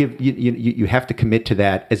got to give, you have to commit to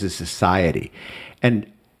that as a society.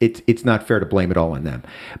 And it's not fair to blame it all on them.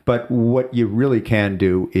 But what you really can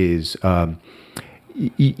do is,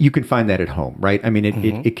 you can find that at home, right? I mean,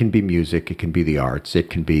 it can be music, it can be the arts, it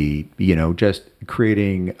can be, just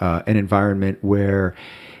creating an environment where,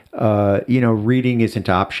 reading isn't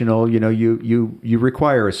optional. You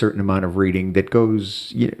require a certain amount of reading that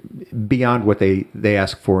goes beyond what they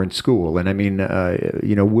ask for in school. And I mean,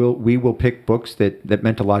 we will pick books that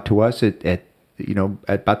meant a lot to us at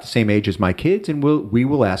about the same age as my kids, and we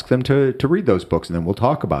will ask them to read those books, and then we'll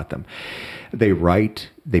talk about them. They write,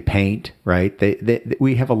 they paint, right?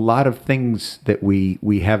 We have a lot of things that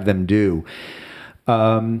we have them do.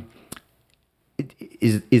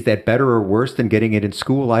 Is that better or worse than getting it in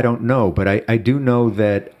school? I don't know, but I do know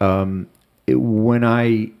that when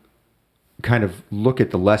I kind of look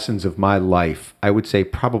at the lessons of my life, I would say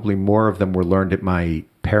probably more of them were learned at my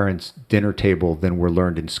parents' dinner table than were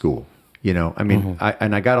learned in school. I mean,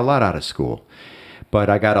 I got a lot out of school, but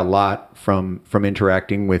I got a lot from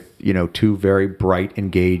interacting with, two very bright,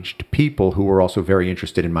 engaged people who were also very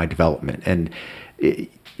interested in my development. And,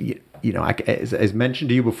 as mentioned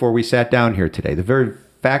to you before we sat down here today, the very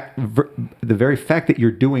very fact that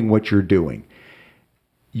you're doing what you're doing,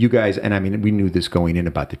 you guys, and I mean, we knew this going in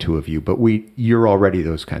about the two of you, but you're already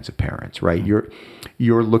those kinds of parents, right?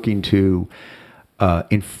 You're looking to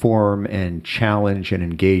inform and challenge and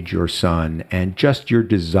engage your son, and just your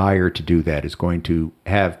desire to do that is going to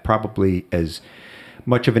have probably as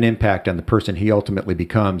much of an impact on the person he ultimately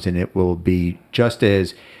becomes, and it will be just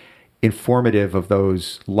as informative of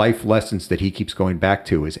those life lessons that he keeps going back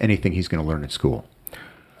to as anything he's going to learn at school.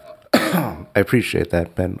 I appreciate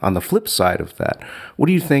that, Ben. On the flip side of that, what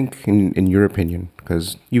do you think, in your opinion?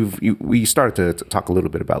 Because we started to talk a little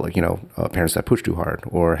bit about, like, parents that push too hard,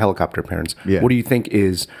 or helicopter parents. Yeah. What do you think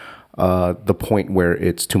is the point where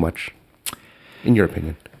it's too much, in your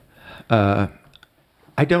opinion?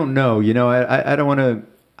 I don't know. I don't want to.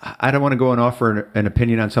 I don't want to go and offer an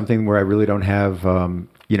opinion on something where I really don't have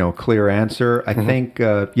a clear answer. I think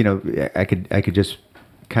I could just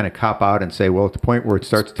kind of cop out and say, well, at the point where it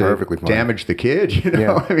starts to damage the kid,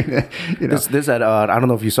 Yeah. I mean, There's that, I don't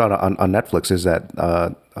know if you saw it on Netflix, is that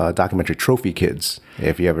documentary Trophy Kids,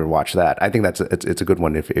 if you ever watch that. I think it's a good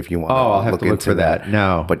one if you want I'll have to look into for that.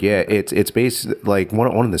 No. But yeah, it's based, like,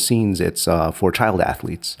 one of the scenes, it's for child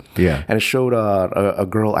athletes. Yeah. And it showed a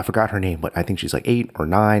girl, I forgot her name, but I think she's like 8 or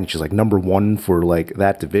 9. She's like number 1 for like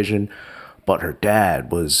that division. But her dad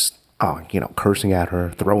was cursing at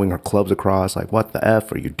her, throwing her clubs across, like, what the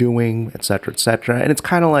F are you doing, et cetera, et cetera. And it's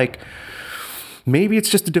kind of like, maybe it's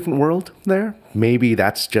just a different world there. Maybe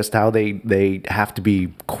that's just how they have to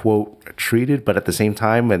be, quote, treated. But at the same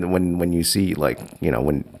time, and when you see, like,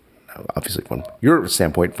 when, obviously from your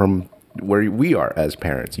standpoint, from where we are as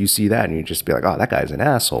parents, you see that and you just be like, oh, that guy's an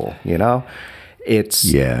asshole,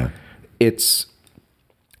 It's,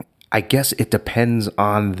 I guess it depends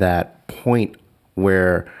on that point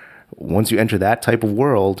where, once you enter that type of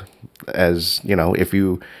world, as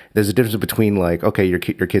there's a difference between, like, okay, your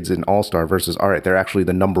kid's an all-star versus, all right, they're actually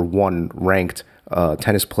the number 1 ranked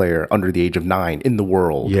tennis player under the age of 9 in the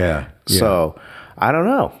world. Yeah. So I don't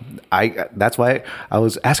know. That's why I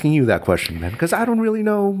was asking you that question, man, because I don't really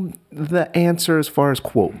know the answer as far as,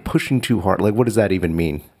 quote, pushing too hard. Like, what does that even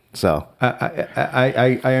mean? So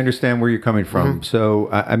I understand where you're coming from. Mm-hmm. So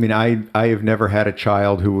I mean, I have never had a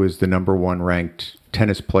child who was the number 1 ranked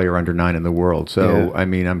tennis player under 9 in the world. So yeah. I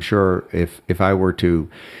mean, I'm sure if I were to,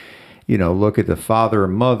 look at the father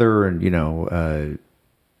and mother and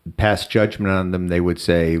pass judgment on them, they would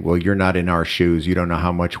say, well, you're not in our shoes. You don't know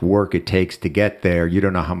how much work it takes to get there. You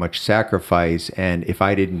don't know how much sacrifice. And if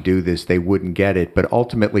I didn't do this, they wouldn't get it. But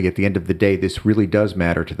ultimately, at the end of the day, this really does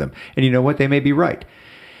matter to them. And you know what? They may be right.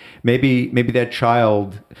 Maybe that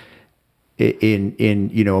child in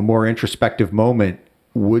a more introspective moment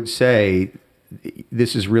would say,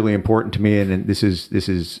 this is really important to me, and this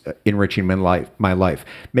is enriching my life.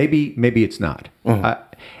 Maybe it's not. Mm-hmm.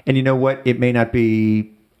 And you know what? It may not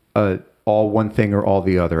be all one thing or all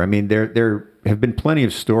the other. I mean, there have been plenty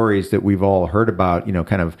of stories that we've all heard about,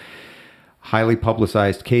 kind of highly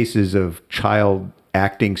publicized cases of child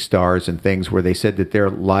acting stars and things where they said that their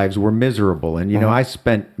lives were miserable. And, mm-hmm. I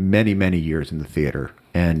spent many, many years in the theater,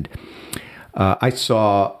 and I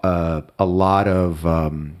saw a lot of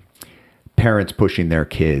parents pushing their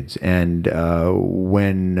kids. And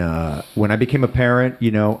when I became a parent,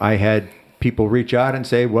 I had people reach out and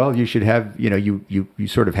say, well, you should have, you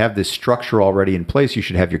sort of have this structure already in place. You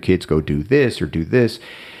should have your kids go do this or do this.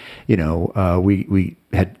 We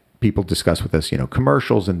had people discuss with us,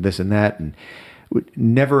 commercials and this and that, and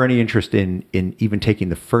never any interest in even taking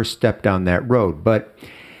the first step down that road. But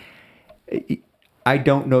I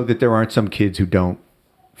don't know that there aren't some kids who don't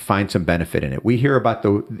find some benefit in it. We hear about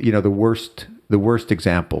the worst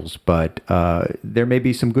examples, but there may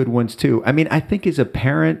be some good ones too. I mean, I think as a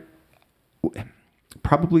parent,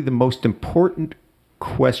 probably the most important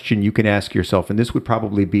question you can ask yourself, and this would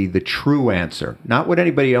probably be the true answer, not what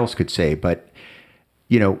anybody else could say, but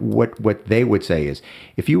what they would say is,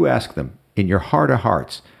 if you ask them in your heart of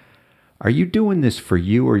hearts, are you doing this for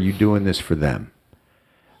you or are you doing this for them?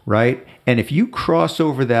 Right? And if you cross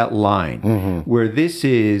over that line, mm-hmm. where this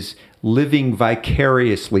is living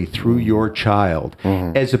vicariously through your child,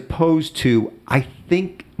 mm-hmm. as opposed to, I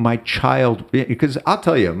think my child, because I'll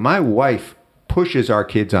tell you, my wife pushes our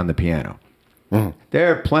kids on the piano. Mm. There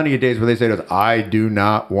are plenty of days where they say to us, I do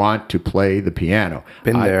not want to play the piano.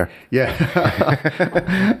 Been there. Yeah.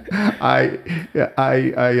 I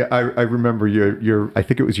remember your I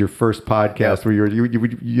think it was your first podcast, where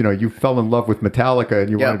you fell in love with Metallica and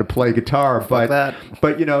you wanted to play guitar, but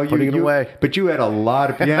you had a lot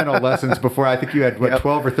of piano lessons before. I think you had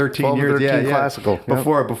 12 or 13 years. Classical.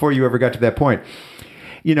 Before you ever got to that point.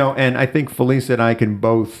 And I think Felisa and I can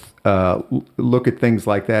both look at things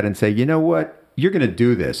like that and say, you know what, you're going to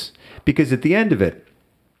do this. Because at the end of it,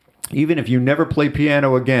 even if you never play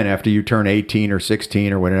piano again after you turn 18 or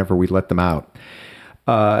 16 or whenever we let them out,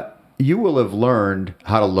 you will have learned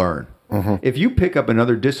how to learn. If you pick up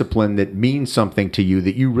another discipline that means something to you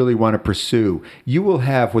that you really want to pursue, you will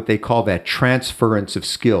have what they call that transference of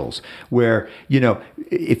skills, where,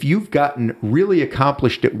 if you've gotten really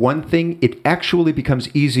accomplished at one thing, it actually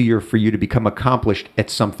becomes easier for you to become accomplished at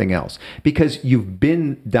something else because you've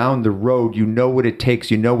been down the road, you know what it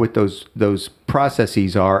takes, you know what those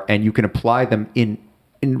processes are, and you can apply them in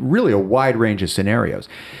really a wide range of scenarios.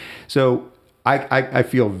 So I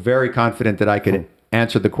feel very confident that I could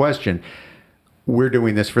answer the question. We're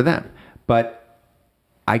doing this for them. But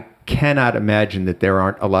I cannot imagine that there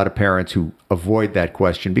aren't a lot of parents who avoid that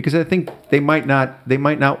question because I think they might not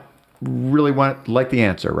really like the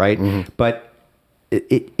answer, right? But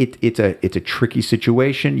it's a tricky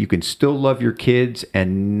situation. You can still love your kids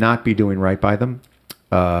and not be doing right by them.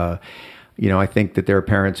 I think that there are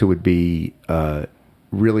parents who would be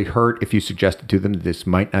really hurt if you suggested to them that this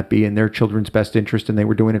might not be in their children's best interest and they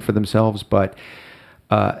were doing it for themselves. But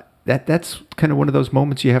that's kind of one of those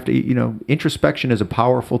moments you have to, introspection is a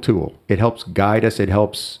powerful tool. It helps guide us. It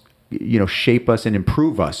helps, shape us and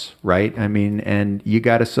improve us, right? I mean, and you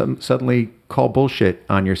got to suddenly call bullshit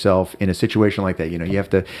on yourself in a situation like that. You have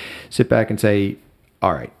to sit back and say,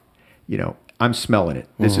 all right, I'm smelling it.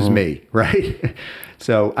 This is me, right?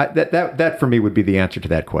 So that for me would be the answer to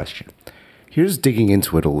that question. Here's digging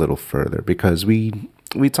into it a little further because we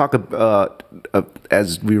talk about,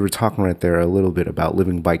 as we were talking right there, a little bit about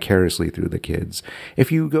living vicariously through the kids.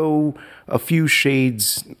 If you go a few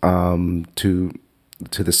shades to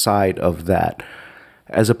the side of that,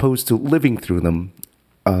 as opposed to living through them,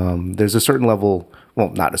 there's a certain level. Well,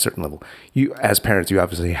 not a certain level. You, as parents, you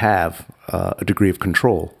obviously have a degree of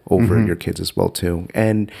control over your kids as well too,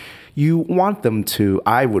 and you want them to.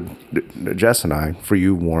 Jess and I, for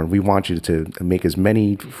you, Warren, we want you to make as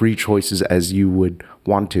many free choices as you would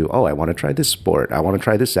want to. Oh, I want to try this sport. I want to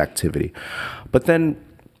try this activity. But then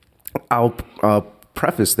I'll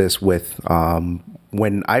preface this with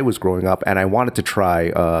when I was growing up and I wanted to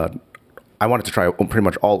try pretty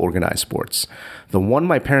much all organized sports. The one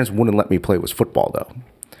my parents wouldn't let me play was football, though.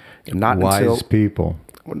 Not Wise people.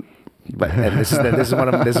 But and this is what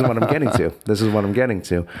I'm getting to. This is what I'm getting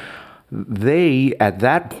to. They, at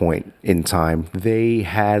that point in time, they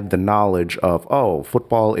had the knowledge of,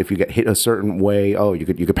 football, if you get hit a certain way, you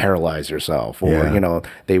could paralyze yourself. Or,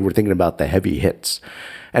 they were thinking about the heavy hits.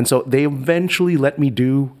 And so they eventually let me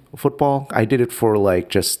do football. I did it for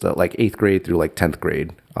just 8th grade through 10th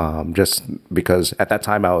grade. Just because at that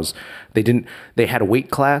time they had a weight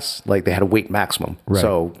class, they had a weight maximum. Right.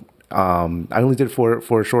 So I only did it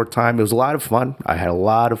for a short time. It was a lot of fun. I had a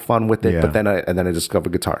lot of fun with it, but then I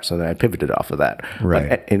discovered guitar. So then I pivoted off of that. Right.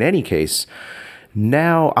 But in any case,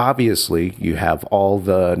 now obviously you have all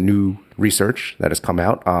the new research that has come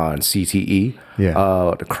out on CTE,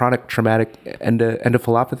 the chronic traumatic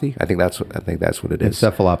encephalopathy. I think that's what it is.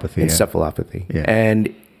 Encephalopathy. Yeah.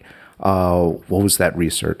 And what was that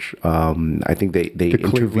research? I think they the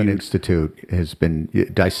Cleveland Institute has been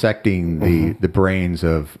dissecting the brains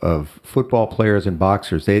of football players and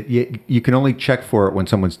boxers. You can only check for it when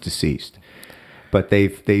someone's deceased, but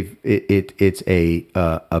it's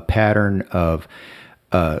a pattern of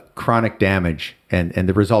chronic damage and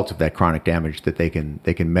the results of that chronic damage that they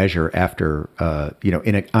can measure after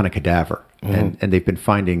on a cadaver, and they've been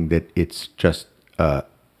finding that it's just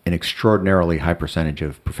an extraordinarily high percentage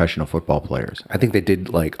of professional football players. I think they did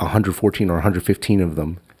 114 or 115 of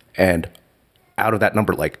them. And out of that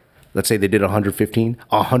number, let's say they did 115,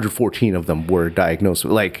 114 of them were diagnosed.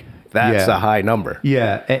 That's a high number.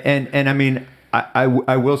 Yeah. And I mean, I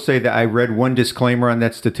will say that I read one disclaimer on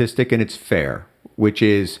that statistic, and it's fair, which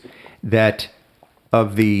is that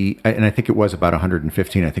and I think it was about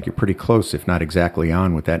 115. I think you're pretty close, if not exactly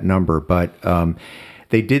on with that number. But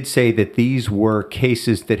they did say that these were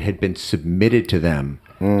cases that had been submitted to them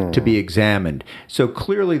to be examined. So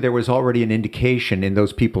clearly there was already an indication in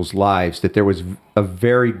those people's lives that there was a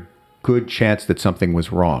very good chance that something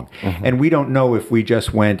was wrong. And we don't know if we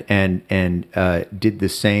just went and did the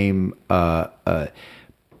same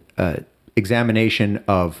examination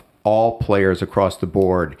of all players across the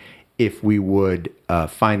board, if we would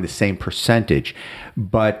find the same percentage.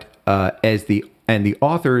 But the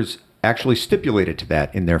authors actually stipulated to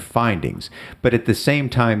that in their findings. But at the same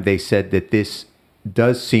time, they said that this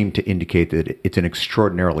does seem to indicate that it's an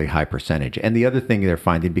extraordinarily high percentage. And the other thing they're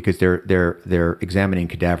finding, because they're examining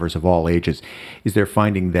cadavers of all ages, is they're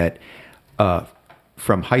finding that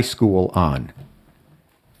from high school on,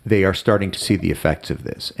 they are starting to see the effects of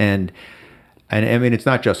this. And I mean, it's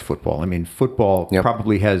not just football. I mean, football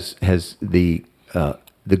probably has the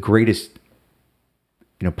greatest,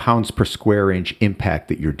 pounds per square inch impact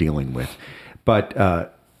that you're dealing with. But I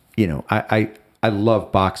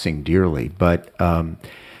love boxing dearly, but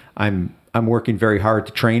I'm working very hard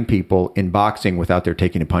to train people in boxing without their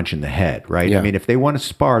taking a punch in the head, right? Yeah. I mean, if they want to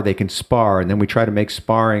spar, they can spar, and then we try to make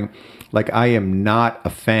sparring. Like, I am not a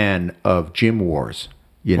fan of gym wars.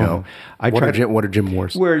 What are gym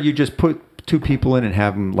wars? Where you just put two people in and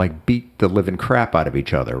have them like beat the living crap out of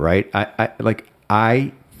each other, right? I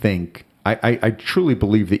truly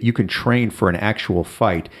believe that you can train for an actual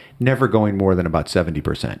fight, never going more than about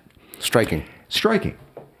 70%. Striking.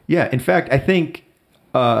 Yeah. In fact, I think,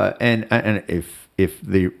 and if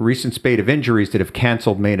the recent spate of injuries that have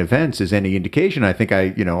canceled main events is any indication, I think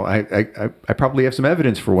I probably have some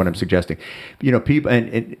evidence for what I'm suggesting. People,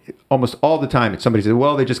 and almost all the time, somebody says,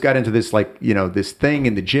 well, they just got into this, this thing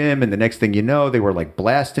in the gym, and the next thing you know, they were like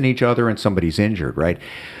blasting each other and somebody's injured, right?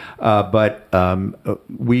 But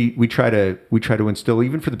we try to instill,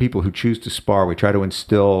 even for the people who choose to spar, we try to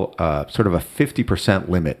instill sort of a 50%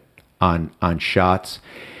 limit on shots.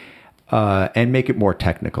 And make it more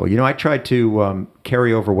technical. I try to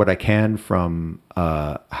carry over what I can from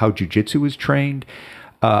how jiu-jitsu is trained.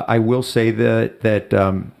 I will say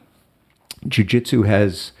that jiu-jitsu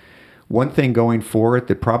has one thing going for it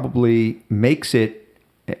that probably makes it,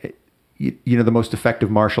 the most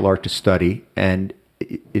effective martial art to study. And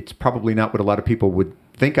it's probably not what a lot of people would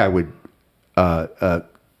think I would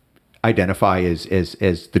identify as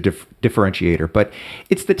the differentiator, but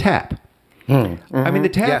it's the tap. Mm-hmm. I mean, the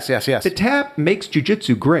tap. Yes. The tap makes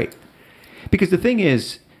jiu-jitsu great, because the thing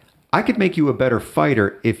is, I could make you a better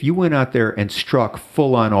fighter if you went out there and struck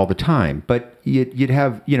full on all the time. But you'd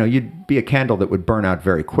be a candle that would burn out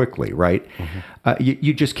very quickly, right? Mm-hmm.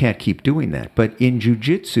 You just can't keep doing that. But in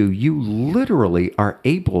jiu-jitsu, you literally are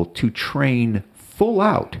able to train full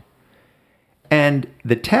out, and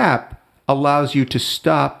the tap allows you to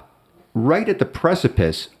stop right at the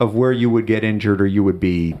precipice of where you would get injured, or you would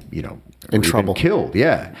be, in trouble, killed.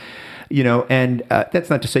 Yeah. And that's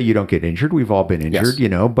not to say you don't get injured. We've all been injured,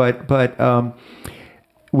 yes. But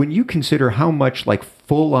when you consider how much like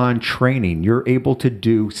full on training you're able to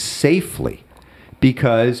do safely,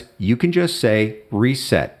 because you can just say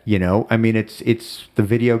reset, I mean, it's the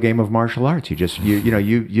video game of martial arts. You just,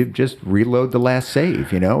 you just reload the last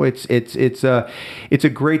save, it's a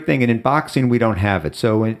great thing. And in boxing, we don't have it.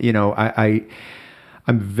 So,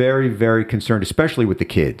 I'm very, very concerned, especially with the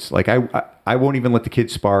kids. Like I won't even let the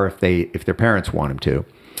kids spar if their parents want them to.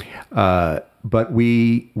 But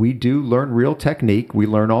we do learn real technique. We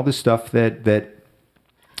learn all the stuff that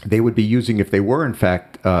they would be using if they were in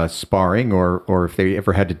fact sparring, or if they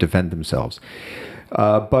ever had to defend themselves.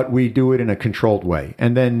 But we do it in a controlled way.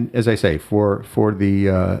 And then, as I say, for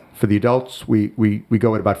the adults, we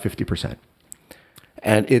go at about 50%.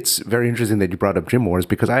 And it's very interesting that you brought up gym wars,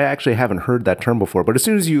 because I actually haven't heard that term before. But as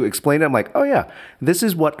soon as you explain it, I'm like, oh yeah, this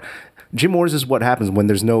is what gym wars is. What happens when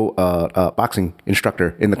there's no boxing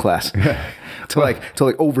instructor in the class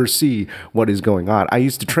to oversee what is going on. I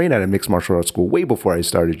used to train at a mixed martial arts school way before I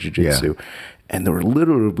started jiu-jitsu. Yeah. And there would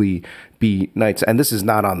literally be nights, and this is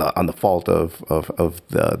not on the fault of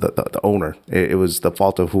the owner. It was the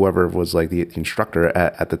fault of whoever was like the instructor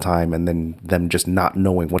at the time, and then them just not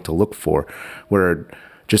knowing what to look for, where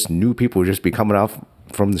just new people would just be coming out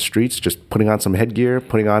from the streets, just putting on some headgear,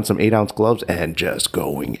 putting on some 8-ounce gloves, and just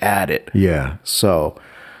going at it. Yeah. So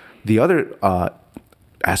the other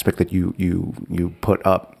aspect that you put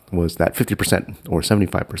up was that 50% or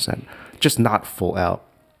 75%, just not full out.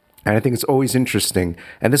 And I think it's always interesting,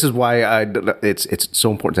 and this is why it's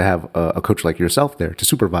so important to have a coach like yourself there to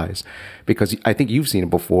supervise, because I think you've seen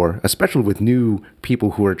it before, especially with new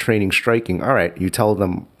people who are training striking. All right, you tell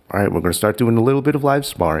them, all right, we're going to start doing a little bit of live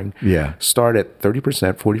sparring. Yeah. Start at 30%,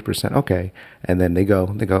 40%, okay. And then they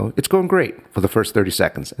go, it's going great for the first 30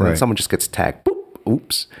 seconds. And then someone just gets tagged. Boop,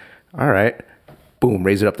 oops. All right. Boom,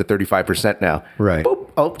 raise it up to 35% now. Right. Boop.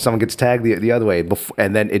 Oh, someone gets tagged the other way.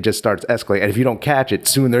 And then it just starts escalating. And if you don't catch it,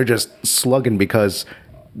 soon they're just slugging because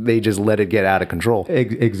they just let it get out of control.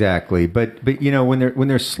 Exactly. But when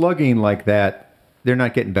they're slugging like that, they're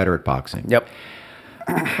not getting better at boxing. Yep.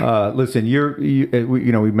 Listen,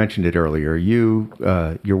 we mentioned it earlier.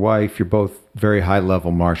 Your wife, you're both very high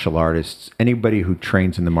level martial artists. Anybody who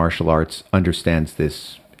trains in the martial arts understands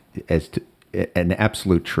this as an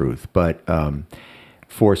absolute truth. But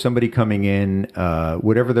for somebody coming in,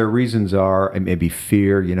 whatever their reasons are, it may be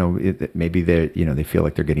fear, maybe they feel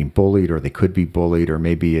like they're getting bullied, or they could be bullied, or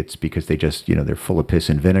maybe it's because they just, they're full of piss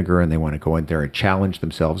and vinegar and they want to go in there and challenge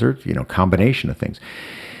themselves, or, combination of things.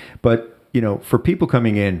 But, for people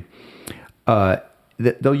coming in,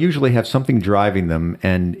 they'll usually have something driving them.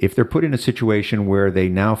 And if they're put in a situation where they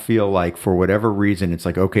now feel like, for whatever reason, it's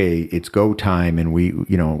like, okay, it's go time, and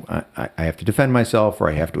I have to defend myself, or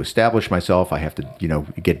I have to establish myself, I have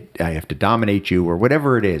to, I have to dominate you, or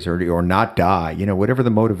whatever it is, or not die, whatever the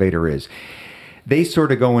motivator is, they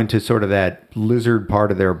sort of go into sort of that lizard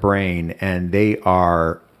part of their brain, and they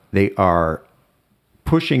are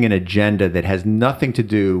pushing an agenda that has nothing to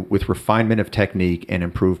do with refinement of technique and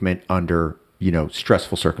improvement under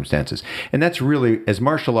stressful circumstances. And that's really, as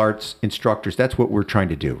martial arts instructors, that's what we're trying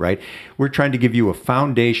to do, right? We're trying to give you a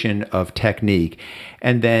foundation of technique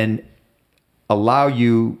and then allow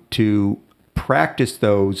you to practice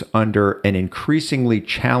those under an increasingly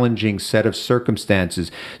challenging set of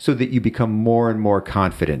circumstances so that you become more and more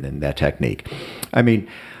confident in that technique. I mean,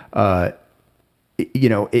 I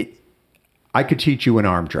could teach you an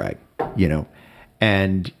arm drag,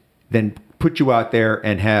 and then put you out there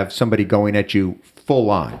and have somebody going at you full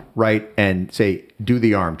on, right? And say, do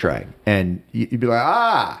the arm drag. And you'd be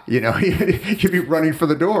like, you'd be running for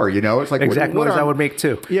the door, It's like, exact noise I would make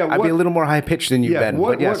too. Yeah, I'd be a little more high pitched than you, Ben.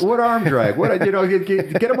 What arm drag?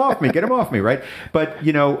 Get them off me, right? But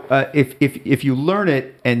if you learn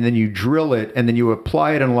it and then you drill it and then you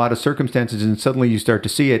apply it in a lot of circumstances, and suddenly you start to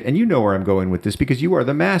see it, and you know where I'm going with this because you are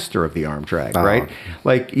the master of the arm drag, right?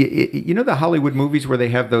 Like the Hollywood movies where they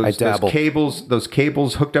have those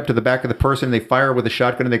cables hooked up to the back of the person, they fire with a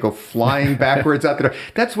shotgun and they go flying backwards out the door.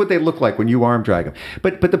 That's what they look like when you arm drag them.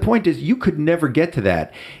 But the point is, you could never get to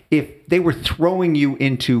that if they were throwing you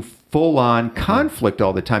into full-on conflict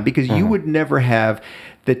all the time, because you would never have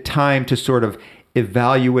the time to sort of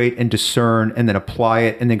evaluate and discern and then apply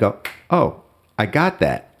it and then go, oh, I got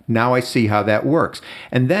that. Now I see how that works.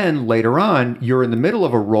 And then later on, you're in the middle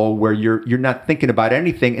of a role where you're not thinking about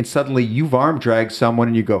anything, and suddenly you've arm dragged someone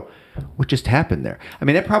and you go, what just happened there? I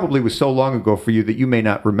mean, that probably was so long ago for you that you may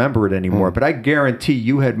not remember it anymore, but I guarantee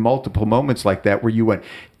you had multiple moments like that where you went,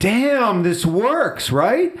 damn, this works,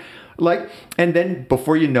 right? And then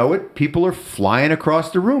before you know it, people are flying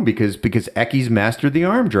across the room because Ecky's mastered the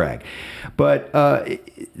arm drag. But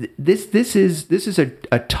this is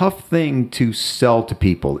a tough thing to sell to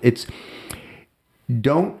people. It's,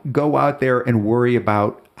 don't go out there and worry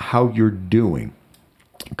about how you're doing.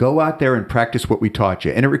 Go out there and practice what we taught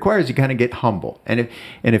you. And it requires you kind of get humble. And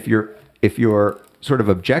if your sort of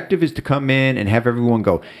objective is to come in and have everyone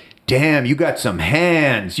go, damn, you got some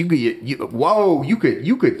hands. You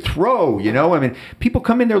could throw, I mean, people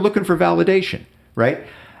come in there looking for validation, right?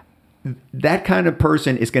 That kind of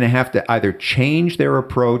person is going to have to either change their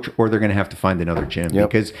approach, or they're going to have to find another gym,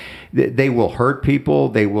 because they will hurt people.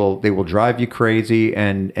 They will drive you crazy.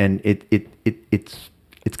 And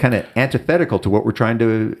it's kind of antithetical to what we're trying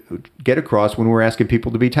to get across when we're asking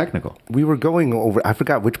people to be technical. We were going over, I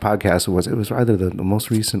forgot which podcast it was. It was either the most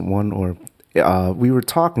recent one, or we were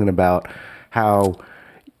talking about how,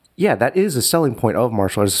 that is a selling point of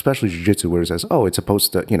martial arts, especially jiu-jitsu, where it says, it's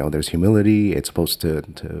supposed to, there's humility. It's supposed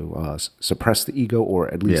to suppress the ego,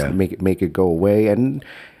 or at least make it go away. And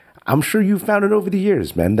I'm sure you've found it over the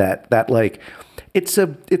years, man, that like, it's a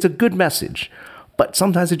good message. But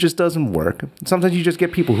sometimes it just doesn't work. Sometimes you just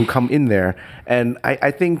get people who come in there, and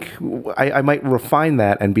I think I might refine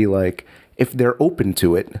that and be like, if they're open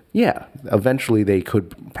to it, eventually they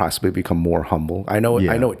could possibly become more humble. I know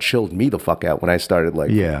it chilled me the fuck out when I started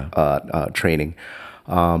training.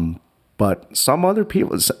 But some other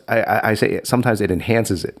people, I say sometimes it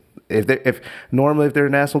enhances it. If normally if they're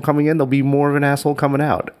an asshole coming in, they'll be more of an asshole coming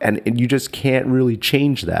out, and you just can't really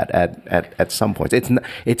change that at some points.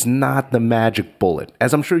 It's not the magic bullet,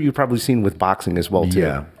 as I'm sure you've probably seen with boxing as well too.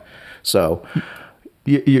 Yeah. So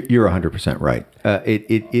you're 100% right.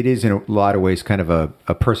 It is in a lot of ways kind of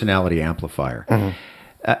a personality amplifier. Mm-hmm.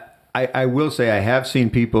 I will say I have seen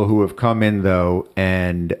people who have come in though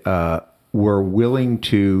and were willing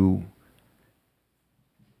to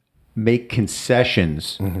make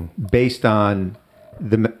concessions based on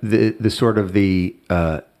the sort of the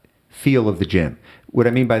feel of the gym. What I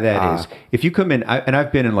mean by that is, if you come in, and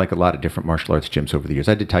I've been in like a lot of different martial arts gyms over the years.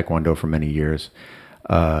 I did Taekwondo for many years.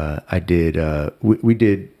 We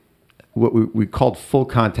did what we called full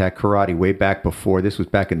contact karate way back before. This was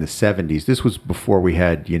back in the 70s. This was before we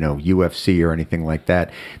had, UFC or anything like that.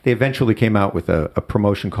 They eventually came out with a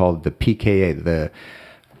promotion called the PKA, the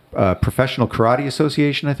Professional Karate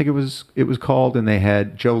Association, I think it was called, and they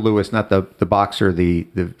had Joe Louis, not the boxer, the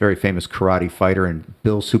very famous karate fighter, and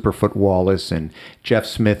Bill Superfoot Wallace and Jeff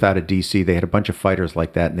Smith out of DC. They had a bunch of fighters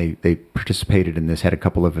like that, and they participated in this. Had a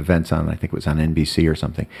couple of events on, I think it was on NBC or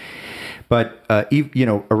something. But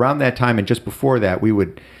around that time and just before that, we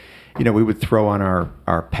would throw on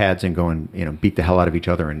our pads and go and beat the hell out of each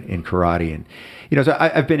other in karate. And so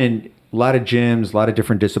I've been in a lot of gyms, a lot of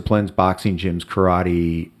different disciplines, boxing gyms,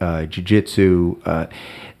 karate, jiu-jitsu.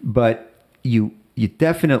 But you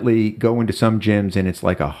definitely go into some gyms and it's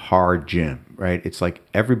like a hard gym, right? It's like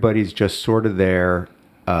everybody's just sort of there,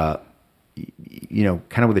 kind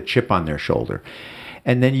of with a chip on their shoulder.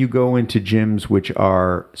 And then you go into gyms which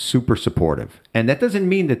are super supportive. And that doesn't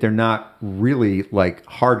mean that they're not really like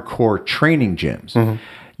hardcore training gyms.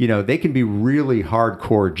 Mm-hmm. They can be really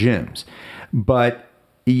hardcore gyms. But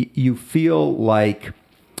you feel like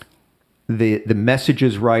the message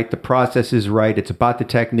is right, the process is right. It's about the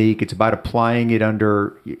technique. It's about applying it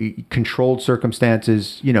under controlled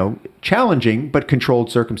circumstances. Challenging but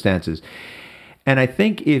controlled circumstances. And I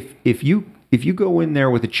think if you go in there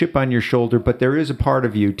with a chip on your shoulder, but there is a part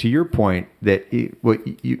of you, to your point, that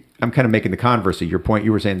I'm kind of making the converse of your point.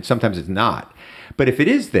 You were saying sometimes it's not, but if it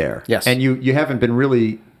is there, yes, and you haven't been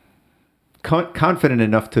really confident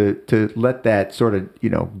enough to let that sort of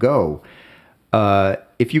go.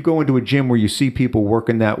 If you go into a gym where you see people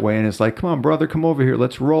working that way, and it's like, come on, brother, come over here,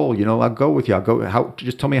 let's roll. I'll go with you. I'll go.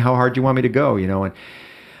 Just tell me how hard you want me to go. And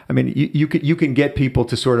I mean, you can get people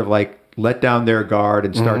to sort of like let down their guard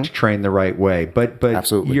and start to train the right way. But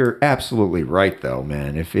absolutely. You're absolutely right, though,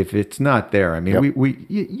 man. If it's not there, I mean, yep.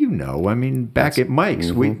 I mean, back at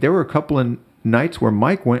Mike's, there were a couple of nights where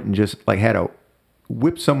Mike went and just like had to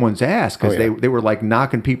whip someone's ass because they were like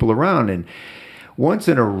knocking people around. And once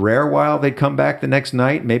in a rare while, they'd come back the next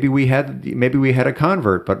night. Maybe we had a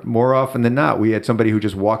convert, but more often than not, we had somebody who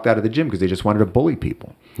just walked out of the gym because they just wanted to bully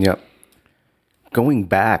people. Yep. Going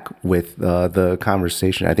back with the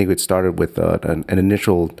conversation, I think it started with an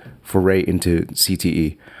initial foray into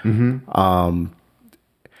CTE. Mm-hmm.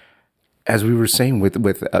 As we were saying, with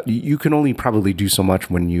you can only probably do so much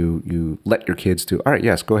when you let your kids do. All right,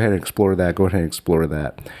 yes, go ahead and explore that. Go ahead and explore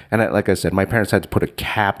that. And like I said, my parents had to put a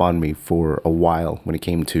cap on me for a while when it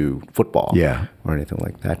came to football, or anything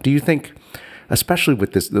like that. Do you think, especially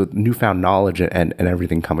with the newfound knowledge and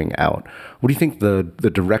everything coming out, what do you think the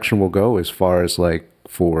direction will go as far as like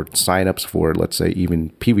for signups for, let's say,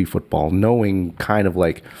 even Pee Wee football, knowing kind of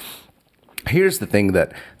like, here's the thing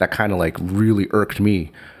that kind of like really irked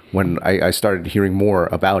me when I started hearing more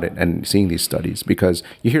about it and seeing these studies, because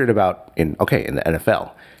you hear it about in the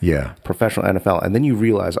NFL, professional NFL, and then you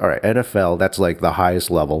realize, all right, NFL, that's like the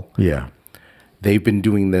highest level. Yeah. They've been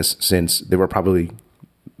doing this since they were probably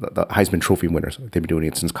the Heisman Trophy winners. They've been doing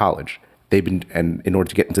it since college. And in order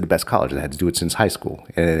to get into the best college, they had to do it since high school.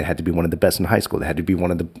 And it had to be one of the best in high school. They had to be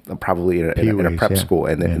one of the, probably in a prep school,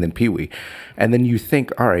 and then Pee Wee. And then you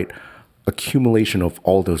think, all right, accumulation of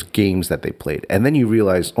all those games that they played. And then you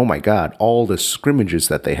realize, oh my God, all the scrimmages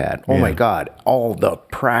that they had. Oh my God, all the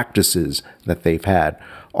practices that they've had.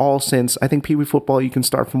 All since, I think Pee Wee football, you can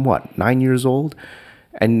start from 9 years old?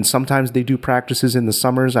 And sometimes they do practices in the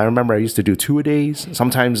summers. I remember I used to do 2-a-days,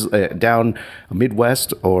 sometimes down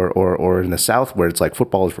Midwest or in the South where it's like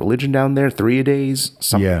football is religion down there, 3-a-days.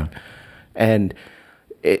 And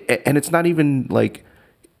it's not even like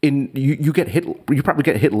you get hit. You probably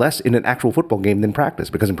get hit less in an actual football game than practice,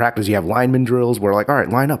 because in practice you have lineman drills where like, all right,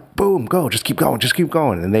 line up, boom, go, just keep going.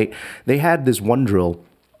 And they had this one drill.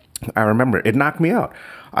 I remember it knocked me out.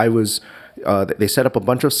 They set up a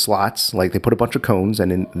bunch of slots, like they put a bunch of cones,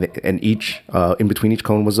 and in between each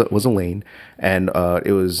cone was a lane, and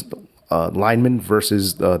it was linemen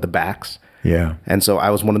versus the backs. Yeah. And so I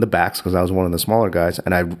was one of the backs because I was one of the smaller guys,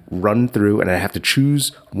 and I run through, and I have to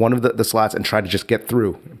choose one of the slots and try to just get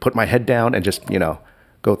through, put my head down, and just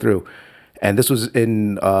go through. And this was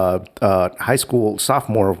in high school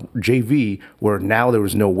sophomore JV, where now there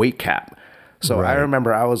was no weight cap. So I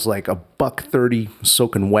remember I was like $130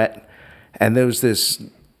 soaking wet. And there was this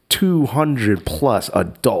 200 plus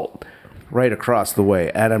adult right across the way,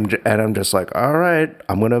 and I'm just like, all right,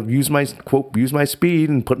 I'm gonna use my speed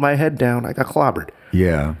and put my head down. I got clobbered.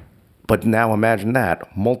 Yeah. But now imagine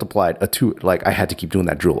that multiplied like I had to keep doing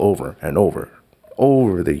that drill over and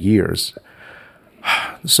over the years.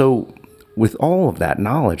 So with all of that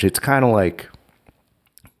knowledge, it's kind of like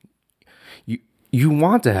you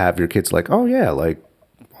want to have your kids like, oh yeah, like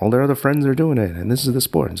all their other friends are doing it, and this is the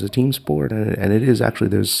sport. It's a team sport, and it is actually,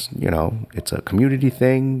 there's, it's a community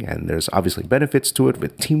thing, and there's obviously benefits to it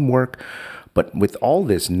with teamwork. But with all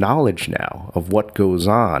this knowledge now of what goes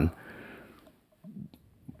on,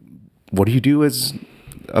 what do you do as,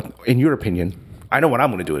 in your opinion? I know what I'm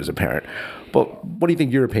going to do as a parent, but what do you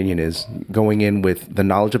think your opinion is going in with the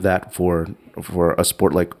knowledge of that for a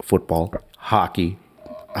sport like football, hockey?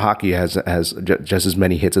 Hockey has just as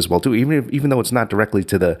many hits as well too. Even though it's not directly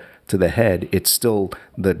to the head, it's still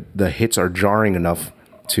the hits are jarring enough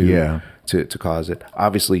to cause it.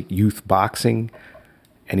 Obviously, youth boxing,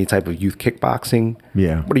 any type of youth kickboxing.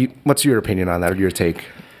 Yeah. What's your opinion on that or your take?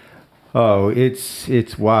 Oh,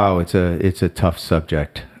 it's wow. It's a tough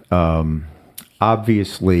subject.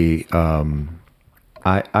 Obviously,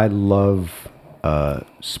 I love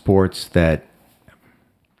sports that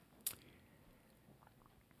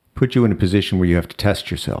put you in a position where you have to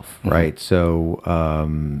test yourself, right? So,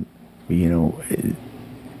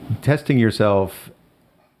 testing yourself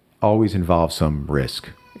always involves some risk.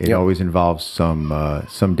 It always involves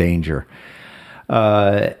some danger.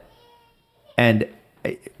 And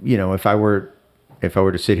if I were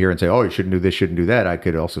to sit here and say, "Oh, you shouldn't do this, shouldn't do that," I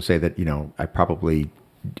could also say that I probably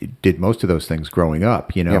did most of those things growing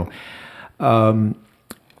up.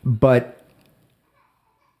 But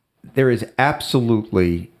there is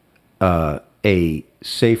absolutely a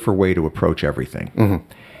safer way to approach everything. Mm-hmm.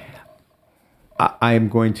 I'm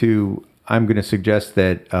going to suggest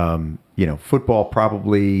that football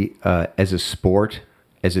probably as a sport,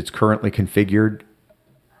 as it's currently configured,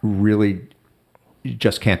 really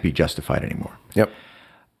just can't be justified anymore. Yep.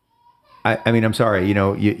 I mean, I'm sorry.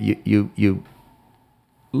 You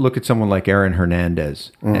look at someone like Aaron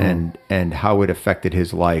Hernandez and how it affected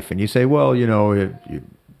his life, and you say, well,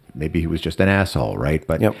 maybe he was just an asshole, right?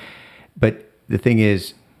 But but the thing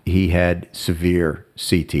is, he had severe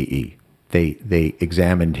CTE. They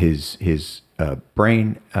examined his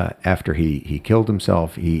brain after he killed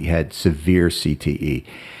himself. He had severe CTE.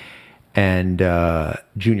 And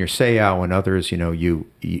Junior Seau and others, you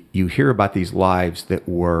hear about these lives that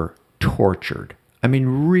were tortured. I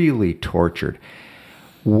mean, really tortured.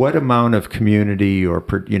 What amount of community or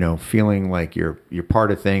feeling like you're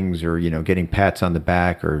part of things, or getting pats on the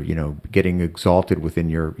back, or getting exalted within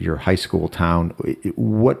your high school town?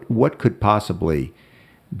 What could possibly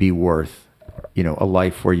be worth a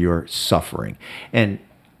life where you're suffering? And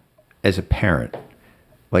as a parent,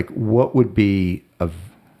 like, what would be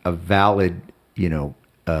a valid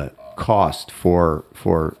cost for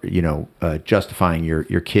justifying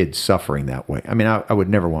your kids suffering that way? I mean, I would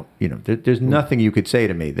never want, there's nothing you could say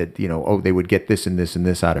to me that, they would get this and this and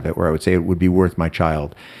this out of it, where I would say it would be worth my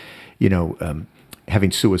child,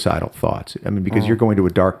 having suicidal thoughts. I mean, because you're going to a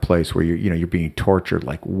dark place where you're being tortured.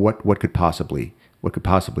 Like, what could possibly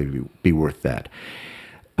be worth that?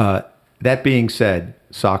 That being said,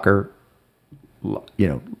 soccer,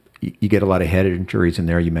 you get a lot of head injuries in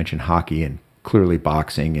there. You mentioned hockey, and clearly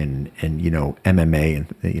boxing, and MMA,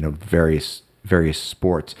 and various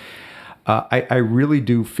sports. I really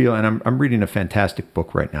do feel, and I'm reading a fantastic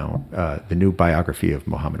book right now, the new biography of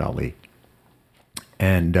Muhammad Ali.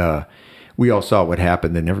 And we all saw what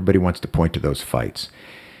happened, and everybody wants to point to those fights.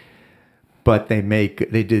 But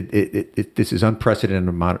this is unprecedented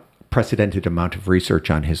amount of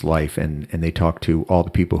research on his life, and they talked to all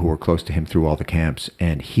the people who were close to him through all the camps,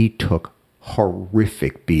 and he took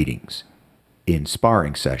horrific beatings in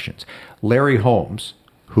sparring sessions. Larry Holmes,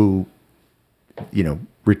 who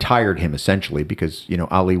retired him essentially, because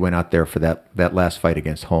Ali went out there for that last fight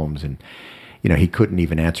against Holmes, and he couldn't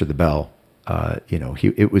even answer the bell.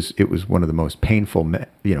 It was one of the most painful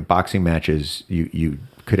boxing matches you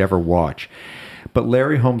could ever watch. But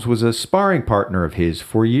Larry Holmes was a sparring partner of his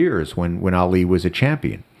for years when Ali was a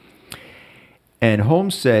champion. And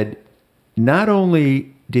Holmes said, not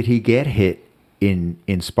only did he get hit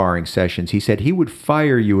in sparring sessions, he said he would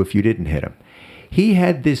fire you if you didn't hit him. He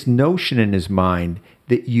had this notion in his mind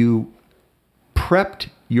that you prepped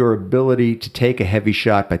your ability to take a heavy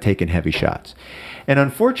shot by taking heavy shots. And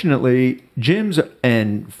unfortunately, gyms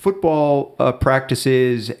and football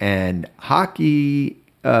practices and hockey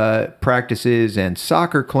practices and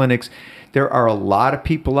soccer clinics, there are a lot of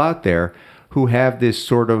people out there who have this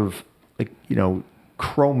sort of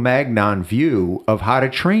Cro-Magnon view of how to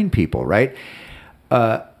train people, right?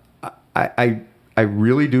 I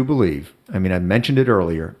really do believe, I mean, I mentioned it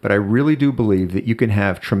earlier, but I really do believe that you can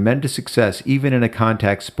have tremendous success even in a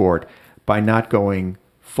contact sport by not going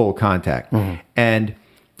full contact. Mm-hmm. And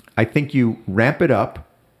I think you ramp it up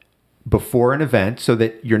before an event so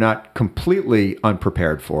that you're not completely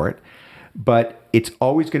unprepared for it. But it's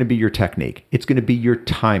always going to be your technique. It's going to be your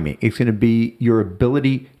timing. It's going to be your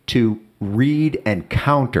ability to read and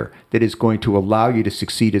counter that is going to allow you to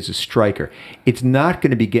succeed as a striker. It's not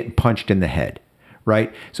going to be getting punched in the head,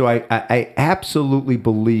 right? So I absolutely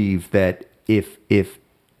believe that if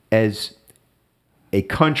as a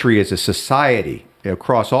country, as a society,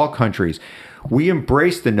 across all countries, we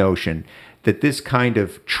embrace the notion that this kind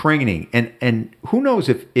of training, and who knows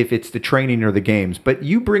if it's the training or the games, but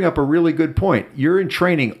you bring up a really good point. You're in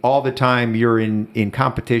training all the time. You're in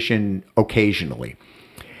competition occasionally.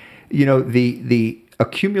 You know, the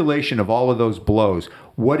accumulation of all of those blows,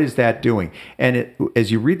 what is that doing? And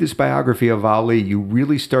as you read this biography of Ali, you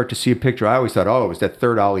really start to see a picture. I always thought, it was that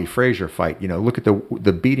third Ali Frazier fight. You know, look at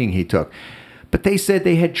the beating he took. But they said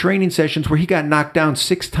they had training sessions where he got knocked down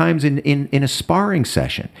 6 times in a sparring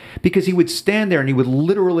session because he would stand there and he would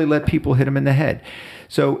literally let people hit him in the head.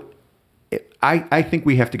 So I think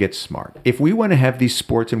we have to get smart. If we want to have these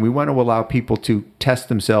sports and we want to allow people to test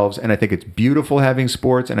themselves, and I think it's beautiful having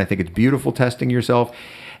sports, and I think it's beautiful testing yourself,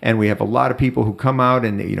 and we have a lot of people who come out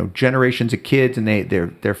and, you know, generations of kids, and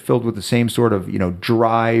they're filled with the same sort of, you know,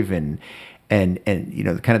 drive and you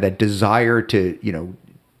know, kind of that desire to, you know,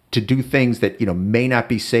 to do things that, you know, may not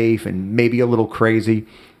be safe and maybe a little crazy.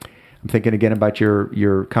 I'm thinking again about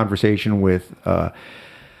your conversation with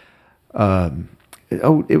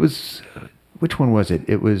it was, which one was it?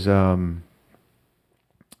 It was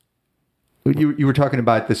you were talking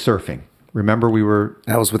about the surfing. Remember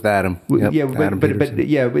that was with Adam. Yep, yeah, Adam but Peterson.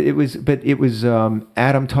 it was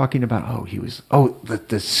Adam talking about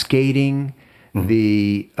the skating,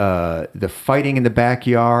 the fighting in the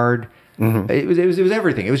backyard. Mm-hmm. It was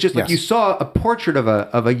everything. It was just like you saw a portrait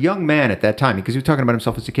of a young man at that time, because he was talking about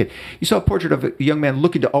himself as a kid. You saw a portrait of a young man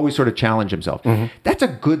looking to always sort of challenge himself. Mm-hmm. That's a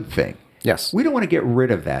good thing. Yes, we don't want to get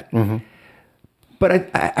rid of that. Mm-hmm.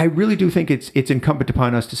 But I really do think it's incumbent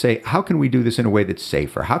upon us to say, how can we do this in a way that's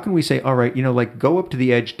safer? How can we say, all right, you know, like, go up to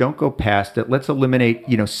the edge, don't go past it. Let's eliminate,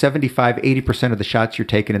 you know, 75, 80% of the shots you're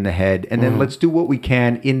taking in the head. And then let's do what we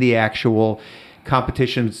can in the actual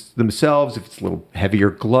competitions themselves, if it's a little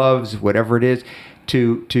heavier gloves, whatever it is,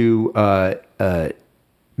 to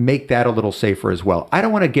make that a little safer as well. I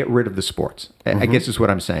don't want to get rid of the sports, I guess is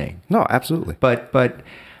what I'm saying. No, absolutely. But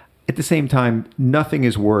at the same time, nothing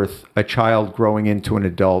is worth a child growing into an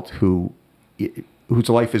adult whose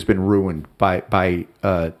life has been ruined by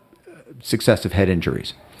successive head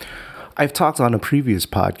injuries. I've talked on a previous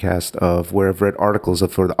podcast of where I've read articles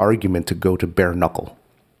for the argument to go to bare knuckle.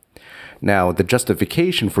 Now, the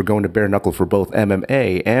justification for going to bare knuckle for both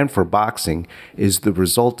MMA and for boxing is the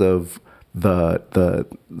result of the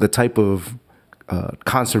type of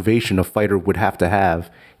conservation a fighter would have to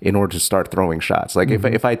have in order to start throwing shots. Like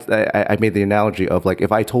if I made the analogy of, like,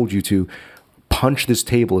 if I told you to punch this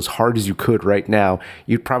table as hard as you could right now,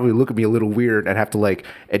 you'd probably look at me a little weird and have to, like,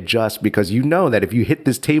 adjust, because you know that if you hit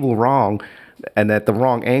this table wrong and at the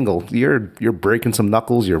wrong angle, you're breaking some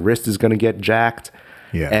knuckles, your wrist is going to get jacked.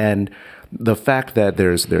 Yeah. And the fact that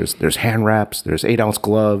there's hand wraps, there's 8-ounce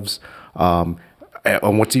gloves, and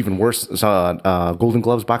what's even worse, Golden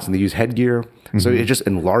Gloves boxing, they use headgear, so it just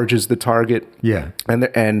enlarges the target. Yeah,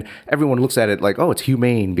 and everyone looks at it like, oh, it's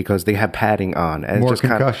humane because they have padding on, and more it's just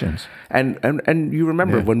concussions. And you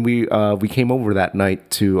remember when we came over that night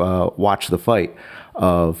to watch the fight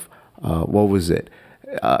of what was it?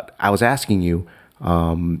 I was asking you,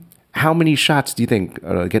 how many shots do you think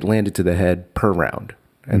get landed to the head per round?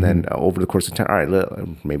 And then over the course of 10, all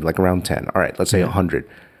right, maybe like around 10. All right, let's say 100.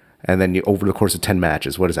 And then over the course of 10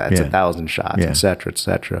 matches, what is that? It's 1,000 shots, et cetera, et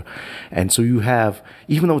cetera. And so you have,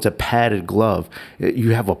 even though it's a padded glove,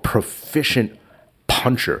 you have a proficient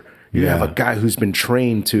puncher. You have a guy who's been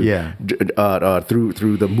trained to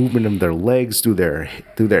through the movement of their legs, through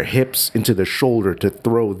their hips, into the shoulder, to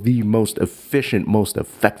throw the most efficient, most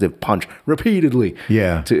effective punch repeatedly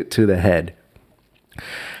to the head.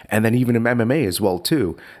 And then even in MMA as well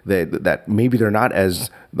too, that maybe they're not as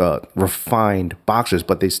refined boxers,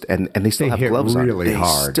 but they still have gloves on. Really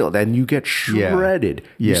hard. Then you get shredded.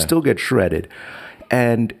 You still get shredded.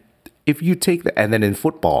 And if you take and then in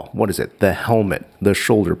football, what is it? The helmet, the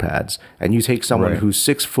shoulder pads, and you take someone who's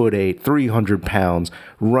 6'8", 300 pounds,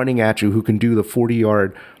 running at you, who can do the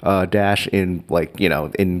 40-yard dash in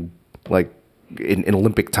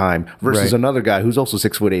Olympic time, versus another guy who's also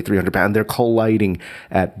 6'8", 300 pounds. They're colliding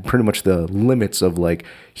at pretty much the limits of, like,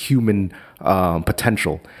 human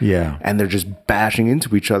potential. Yeah, and they're just bashing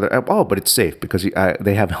into each other. Oh, but it's safe because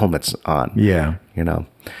they have helmets on. Yeah, you know,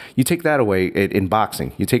 you take that away in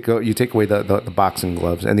boxing. You take away the boxing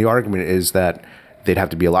gloves, and the argument is that they'd have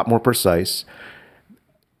to be a lot more precise.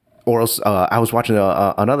 or else I was watching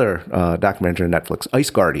another documentary on Netflix, Ice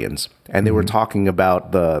Guardians, and they were talking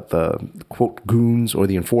about the quote goons or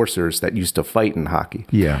the enforcers that used to fight in hockey.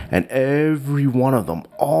 Yeah. And every one of them,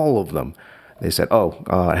 all of them, they said, "Oh,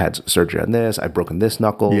 I had surgery on this. I've broken this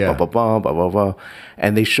knuckle. Yeah. Blah blah blah blah blah blah."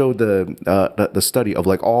 And they showed the study of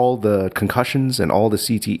like all the concussions and all the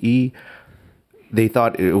CTE. They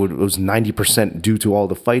thought it was 90% due to all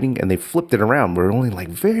the fighting, and they flipped it around where only like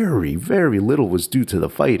very, very little was due to the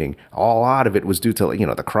fighting. A lot of it was due to, like,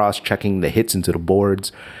 the cross-checking, the hits into the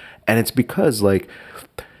boards. And it's because, like,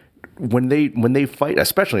 when they fight,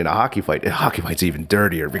 especially in a hockey fight's even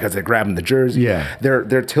dirtier because they're grabbing the jersey. Yeah.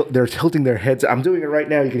 They're tilting their heads. I'm doing it right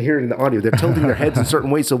now. You can hear it in the audio. They're tilting their heads in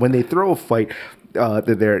certain ways. So when they throw a fight,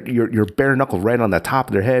 your bare knuckle right on the top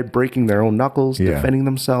of their head, breaking their own knuckles, defending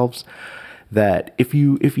themselves. That if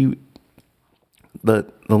you the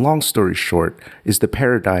long story short is the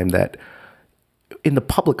paradigm that in the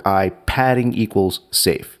public eye, padding equals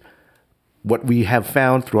safe. What we have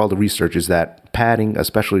found through all the research is that padding,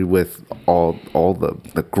 especially with all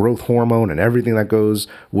the growth hormone and everything that goes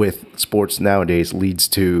with sports nowadays, leads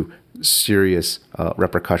to serious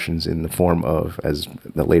repercussions in the form of, as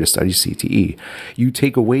the latest study, CTE. You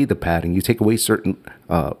take away the padding, you take away certain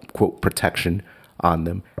quote protection on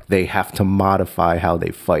them, they have to modify how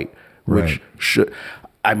they fight, which should,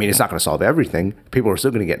 I mean, it's not going to solve everything. People are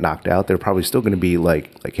still going to get knocked out. They're probably still going to be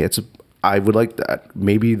like hits. I would like that.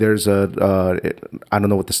 Maybe there's I don't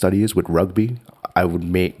know what the study is with rugby. I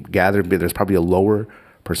would gather there's probably a lower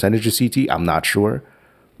percentage of CT. I'm not sure.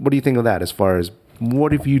 What do you think of that as far as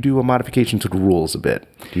what if you do a modification to the rules a bit?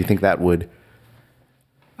 Do you think that would...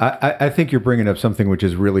 I think you're bringing up something which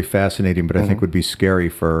is really fascinating, but I think would be scary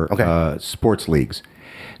for sports leagues.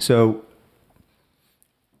 So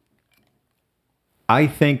I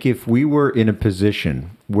think if we were in a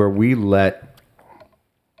position where we let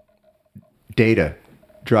data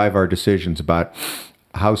drive our decisions about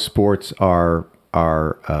how sports are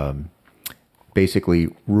basically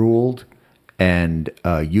ruled and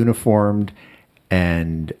uniformed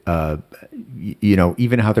and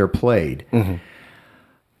even how they're played,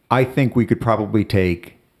 I think we could probably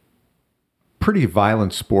take pretty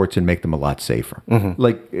violent sports and make them a lot safer.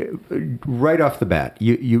 Like right off the bat,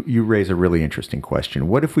 you raise a really interesting question.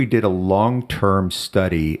 What if we did a long-term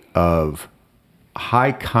study of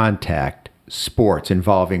high contact sports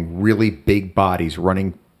involving really big bodies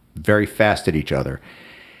running very fast at each other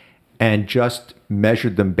and just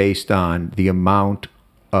measured them based on the amount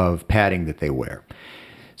of padding that they wear?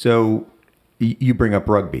 So you bring up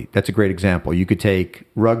rugby. That's a great example. You could take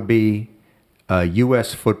rugby,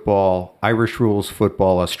 U.S. football, Irish rules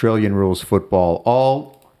football, Australian rules football,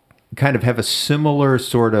 all kind of have a similar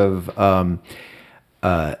sort of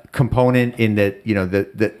component in that,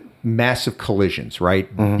 the massive collisions,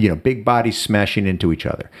 right? Big bodies smashing into each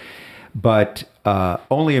other. But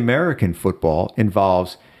only American football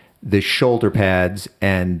involves the shoulder pads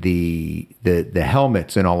and the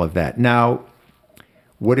helmets and all of that. Now,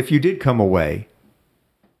 what if you did come away,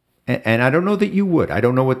 and I don't know that you would. I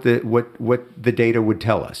don't know what the data would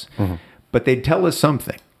tell us, but they'd tell us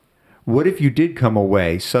something. What if you did come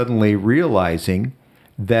away suddenly realizing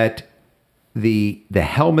that the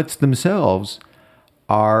helmets themselves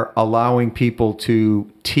are allowing people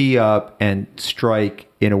to tee up and strike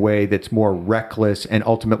in a way that's more reckless and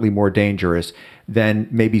ultimately more dangerous than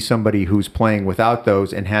maybe somebody who's playing without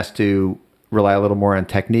those and has to rely a little more on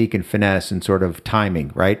technique and finesse and sort of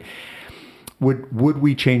timing, right? Would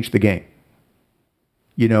we change the game?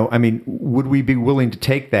 Would we be willing to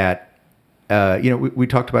take that? We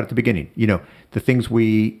talked about at the beginning, the things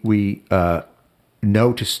we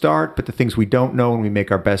know to start, but the things we don't know, and we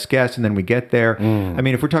make our best guess, and then we get there.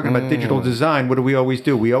 If we're talking about digital design, what do?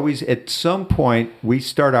 We always, at some point, we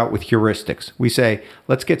start out with heuristics. We say,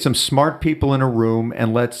 let's get some smart people in a room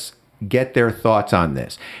and let's get their thoughts on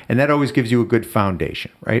this. And that always gives you a good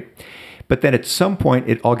foundation, right? But then at some point,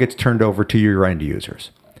 it all gets turned over to your end users.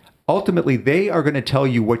 Ultimately, they are going to tell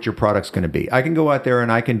you what your product's going to be. I can go out there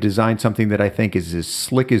and I can design something that I think is as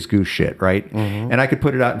slick as goose shit, right? And I could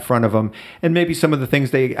put it out in front of them. And maybe some of the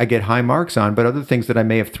things I get high marks on, but other things that I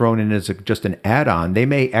may have thrown in as just an add-on, they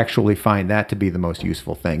may actually find that to be the most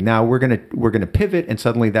useful thing. Now we're going to pivot, and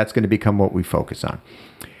suddenly that's going to become what we focus on.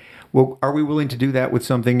 Well, are we willing to do that with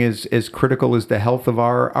something as critical as the health of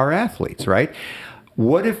our athletes, right?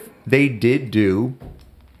 What if they did do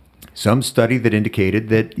some study that indicated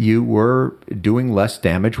that you were doing less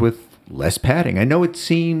damage with less padding? I know it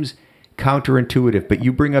seems counterintuitive, but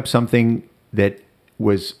you bring up something that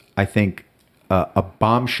was, I think, a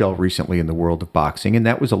bombshell recently in the world of boxing, and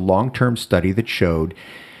that was a long-term study that showed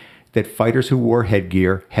that fighters who wore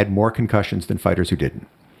headgear had more concussions than fighters who didn't.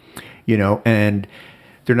 And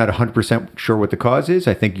they're not 100% sure what the cause is.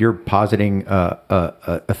 I think you're positing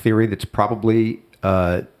a theory that's probably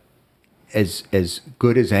as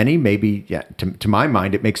good as any. Maybe, yeah, to my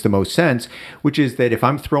mind, it makes the most sense, which is that if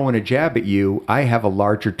I'm throwing a jab at you, I have a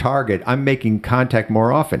larger target. I'm making contact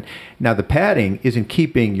more often. Now, the padding isn't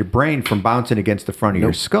keeping your brain from bouncing against the front of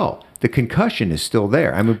your skull. The concussion is still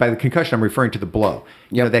there. I mean, by the concussion, I'm referring to the blow.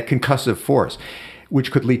 That concussive force,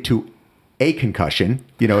 which could lead to a concussion,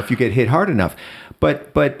 if you get hit hard enough.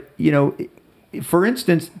 But for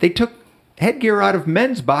instance, they took headgear out of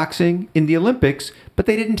men's boxing in the Olympics, but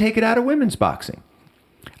they didn't take it out of women's boxing.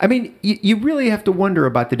 I mean, you really have to wonder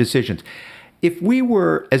about the decisions. If we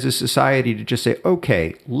were, as a society, to just say,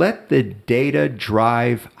 okay, let the data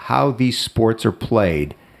drive how these sports are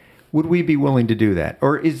played, would we be willing to do that?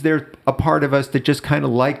 Or is there a part of us that just kind of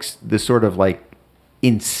likes the sort of like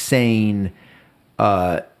insane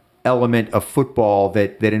element of football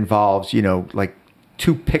that involves, like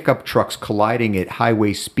two pickup trucks colliding at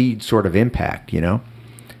highway speed sort of impact,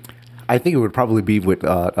 I think it would probably be with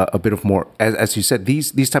a bit of more, as you said,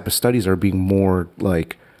 these type of studies are being more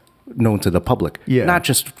like known to the public, not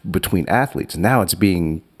just between athletes. Now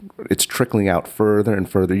it's trickling out further and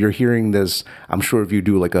further. You're hearing this. I'm sure if you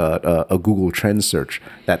do like a Google Trends search,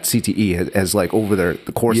 that CTE has like over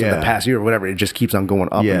the course of the past year or whatever, it just keeps on going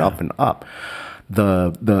up and up and up.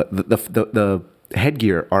 The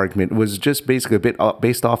headgear argument was just basically a bit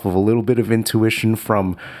based off of a little bit of intuition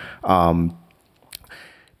from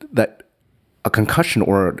that a concussion,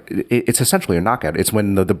 or it's essentially a knockout. It's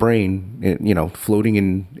when the brain, floating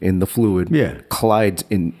in the fluid, collides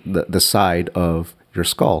in the side of your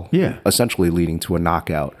skull, essentially leading to a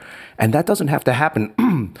knockout. And that doesn't have to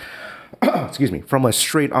happen, excuse me, from a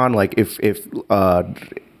straight on, like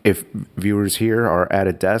if viewers here are at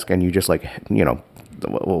a desk and you just like,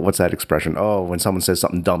 what's that expression? Oh, when someone says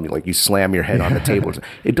something dumb, you slam your head on the table.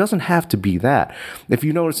 It doesn't have to be that. If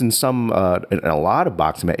you notice in a lot of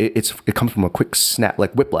boxing, it comes from a quick snap,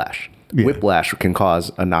 like whiplash. Yeah. Whiplash can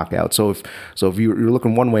cause a knockout. So if you're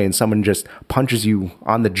looking one way and someone just punches you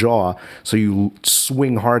on the jaw, so you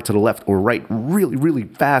swing hard to the left or right, really, really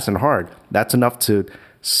fast and hard, that's enough to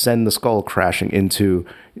send the skull crashing into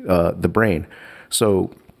the brain.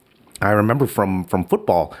 So I remember from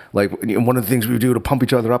football, like one of the things we would do to pump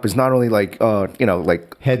each other up is not only like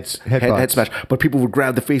head smash, but people would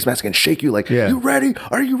grab the face mask and shake you like, "You ready?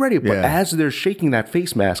 Are you ready?" But as they're shaking that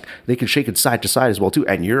face mask, they can shake it side to side as well too,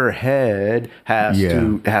 and your head has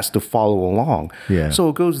to follow along. So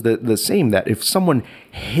it goes the same, that if someone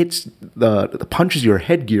hits punches your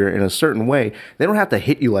headgear in a certain way, they don't have to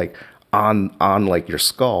hit you like on like your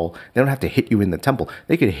skull. They don't have to hit you in the temple.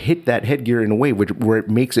 They could hit that headgear in a way where it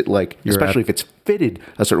makes it like, especially if it's fitted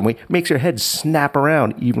a certain way, makes your head snap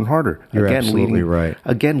around even harder. You're absolutely right.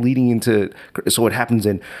 Again, leading into, so it happens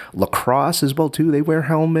in lacrosse as well too. They wear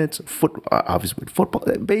helmets. Obviously football.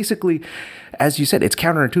 Basically, as you said, it's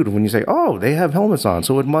counterintuitive when you say, "Oh, they have helmets on,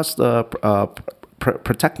 so it must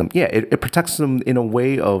protect them." Yeah, it protects them in a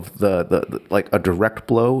way of the like a direct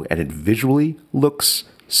blow, and it visually looks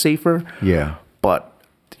safer. But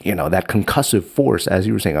that concussive force, as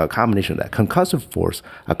you were saying, a combination of that concussive force,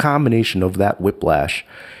 a combination of that whiplash,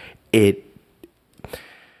 it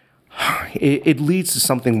leads to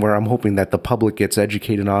something where I'm hoping that the public gets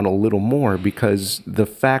educated on a little more, because the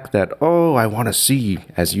fact that, I want to see,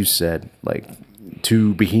 as you said, like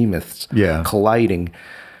two behemoths colliding.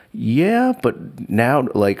 Yeah, but now,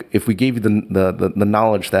 like, if we gave you the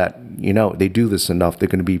knowledge that, they do this enough, they're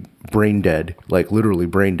going to be brain dead, like literally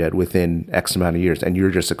brain dead within X amount of years, and you're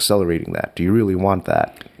just accelerating that. Do you really want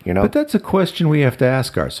that? But that's a question we have to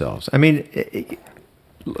ask ourselves. I mean,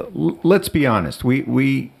 let's be honest.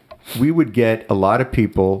 We would get a lot of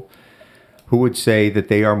people who would say that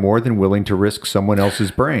they are more than willing to risk someone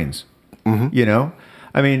else's brains. Mm-hmm.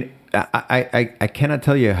 I mean, I cannot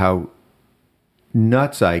tell you how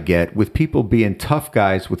nuts I get with people being tough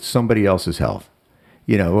guys with somebody else's health.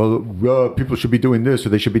 People should be doing this or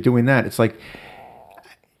they should be doing that. It's like,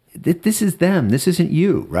 this is them. This isn't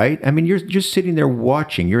you, right? I mean, you're just sitting there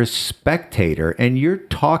watching. You're a spectator, and you're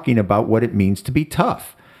talking about what it means to be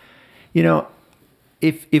tough.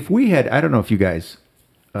 If we had, I don't know if you guys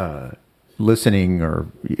listening or,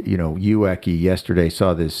 you, Eki, yesterday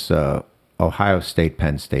saw this Ohio State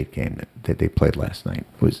Penn State game that they played last night.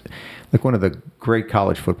 It was like one of the great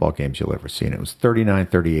college football games you'll ever see. And it was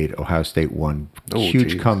 39-38. Ohio State won.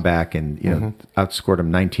 Huge comeback, and outscored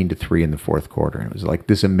them 19-3 in the fourth quarter. And it was like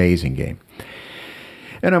this amazing game.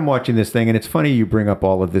 And I'm watching this thing, and it's funny you bring up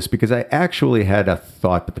all of this because I actually had a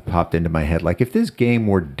thought that popped into my head. Like, if this game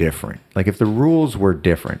were different, like if the rules were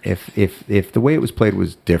different, if the way it was played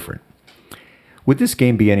was different, would this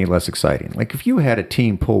game be any less exciting? Like, if you had a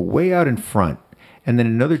team pull way out in front and then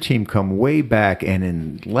another team come way back and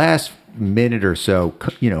in last minute or so,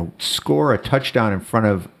 score a touchdown in front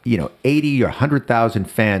of, 80 or 100,000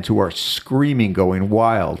 fans who are screaming, going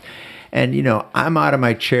wild. And, I'm out of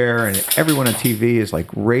my chair and everyone on TV is like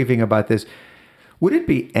raving about this. Would it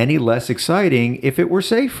be any less exciting if it were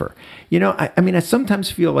safer? I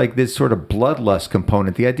sometimes feel like this sort of bloodlust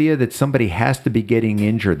component, the idea that somebody has to be getting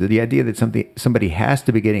injured, the idea that somebody has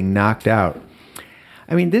to be getting knocked out.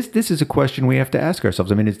 This is a question we have to ask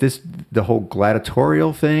ourselves. Is this the whole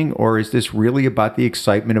gladiatorial thing, or is this really about the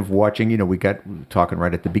excitement of watching? We got talking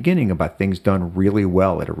right at the beginning about things done really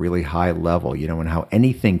well at a really high level, and how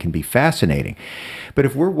anything can be fascinating. But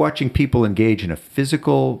if we're watching people engage in a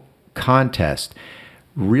physical contest,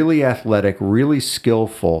 really athletic, really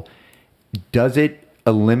skillful, does it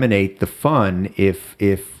eliminate the fun if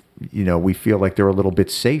we feel like they're a little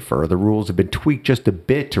bit safer, or the rules have been tweaked just a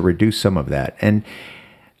bit to reduce some of that? And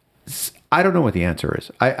I don't know what the answer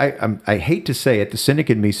is. I hate to say it. The cynic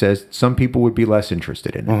in me says some people would be less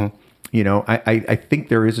interested in it. Mm-hmm. I think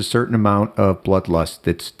there is a certain amount of bloodlust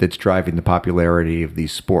that's driving the popularity of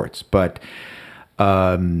these sports, but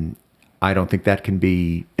I don't think that can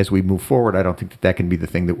be, as we move forward, I don't think that can be the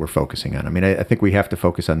thing that we're focusing on. I think we have to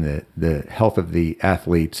focus on the health of the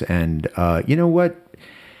athletes, and you know what?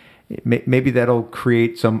 Maybe that'll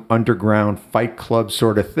create some underground fight club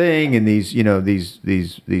sort of thing, and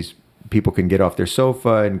these people can get off their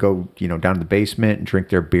sofa and go down to the basement and drink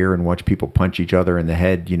their beer and watch people punch each other in the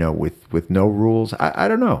head, with no rules. I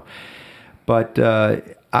don't know, but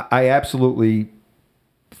I absolutely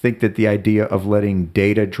think that the idea of letting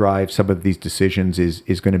data drive some of these decisions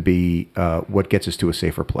is going to be what gets us to a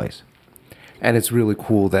safer place. And it's really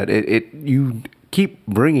cool that you keep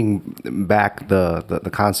bringing back the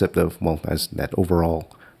concept of, as that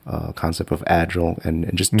overall concept of agile and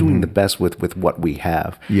just doing the best with what we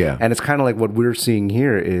have. Yeah. And it's kind of like what we're seeing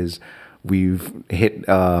here is we've hit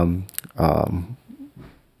a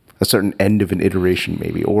certain end of an iteration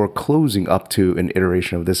maybe, or closing up to an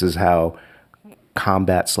iteration of this is how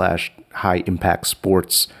combat / high impact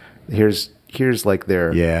sports, here's like their,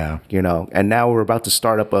 and now we're about to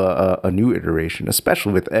start up a new iteration,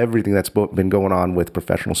 especially with everything that's been going on with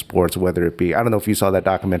professional sports, whether it be, I don't know if you saw that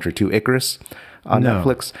documentary too, Icarus on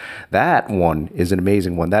Netflix. That one is an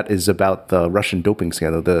amazing one. That is about the Russian doping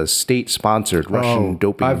scandal, the state-sponsored Russian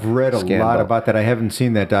doping I've read a lot about that. I haven't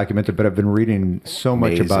seen that documentary, but I've been reading so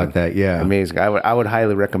much about that. Yeah. Amazing. I would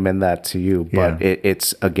highly recommend that to you. But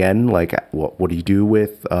it's, again, like, what do you do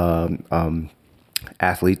with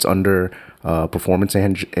athletes under performance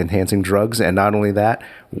enhancing drugs? And not only that,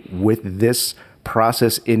 with this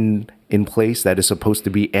process in place that is supposed to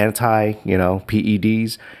be anti,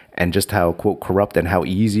 PEDs, and just how, quote, corrupt and how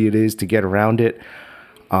easy it is to get around it.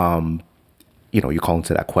 You call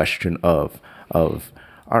into that question of all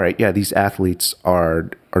right, yeah, these athletes are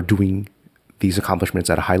doing these accomplishments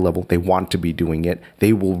at a high level. They want to be doing it.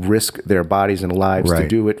 They will risk their bodies and lives to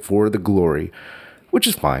do it for the glory, which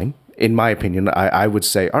is fine. In my opinion, I would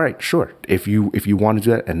say, all right, sure. If you want to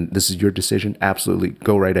do that and this is your decision, absolutely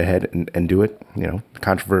go right ahead and do it.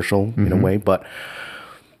 Controversial in a way, but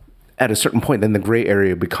at a certain point, then the gray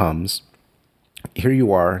area becomes, here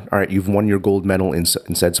you are, all right, you've won your gold medal in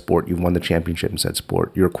said sport, you've won the championship in said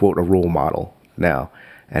sport, you're, quote, a role model now,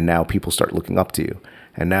 and now people start looking up to you,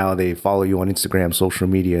 and now they follow you on Instagram, social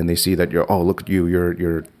media, and they see that look at you,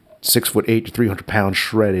 you're 6'8", 300 pounds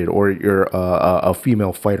shredded, or you're a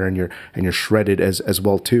female fighter and you're shredded as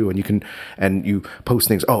well too, and you post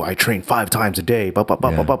things. Oh, I train 5 times a day.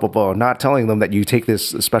 Not telling them that you take this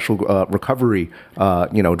special recovery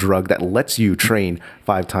drug that lets you train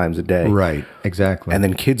 5 times a day. Right. Exactly. And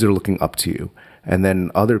then kids are looking up to you, and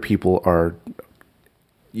then other people are.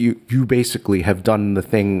 You basically have done the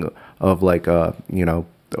thing of like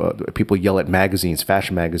people yell at magazines,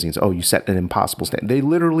 fashion magazines, oh, you set an impossible standard. They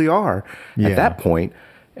literally are, at that point,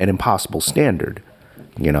 an impossible standard,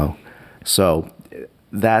 So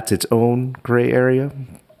that's its own gray area.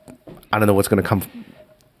 I don't know what's going to come.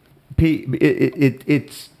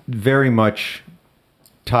 It's very much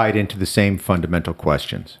tied into the same fundamental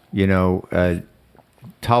questions.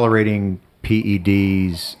 Tolerating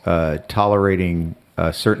PEDs, tolerating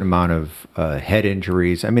a certain amount of head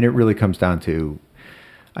injuries. It really comes down to,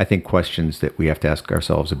 I think, questions that we have to ask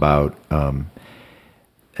ourselves about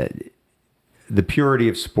the purity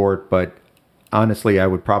of sport, but honestly, I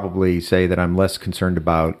would probably say that I'm less concerned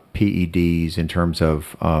about PEDs in terms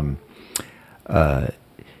of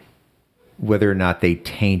whether or not they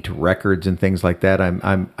taint records and things like that.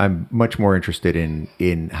 I'm much more interested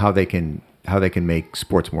in how they can make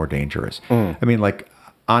sports more dangerous. I mean, like,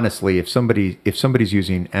 honestly, if somebody's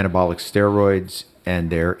using anabolic steroids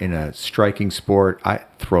and they're in a striking sport, I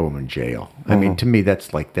throw them in jail. I mean, to me,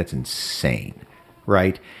 that's insane,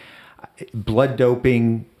 right? Blood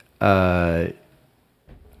doping. That's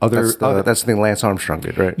the thing Lance Armstrong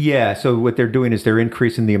did, right? Yeah. So what they're doing is they're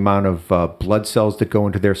increasing the amount of blood cells that go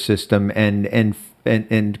into their system, and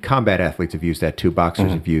combat athletes have used that too.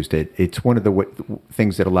 Boxers have used it. It's one of the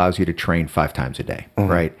things that allows you to train 5 times a day,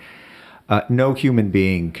 right? No human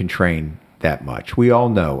being can train that much. We all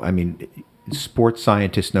know. I mean, sports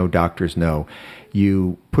scientists know, doctors know.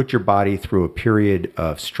 You put your body through a period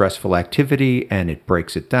of stressful activity and it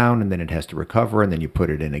breaks it down, and then it has to recover, and then you put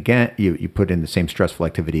it in again. You put in the same stressful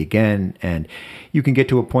activity again, and you can get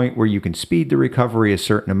to a point where you can speed the recovery a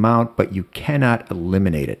certain amount, but you cannot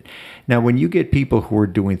eliminate it. Now, when you get people who are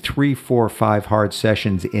doing 3, 4, 5 hard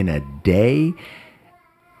sessions in a day,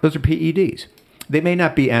 those are PEDs. They may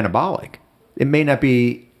not be anabolic. It may not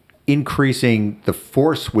be increasing the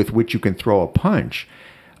force with which you can throw a punch,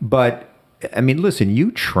 but I mean, listen,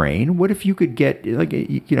 you train. What if you could get, like,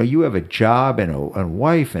 you have a job and a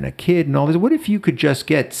wife and a kid and all this. What if you could just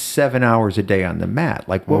get 7 hours a day on the mat?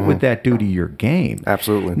 Like, what would that do to your game?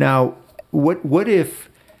 Absolutely. Now, what if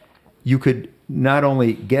you could not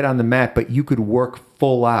only get on the mat, but you could work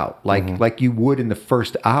full out, like you would in the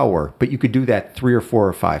first hour, but you could do that 3 or 4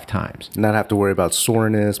 or 5 times. Not have to worry about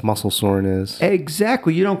soreness, muscle soreness.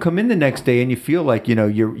 Exactly. You don't come in the next day and you feel like, you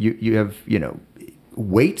have,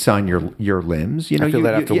 weights on your limbs. I feel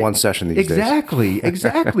that after one session these days.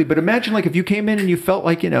 Exactly. But imagine, like, if you came in and you felt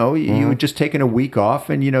like, you had just taken a week off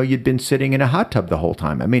and, you'd been sitting in a hot tub the whole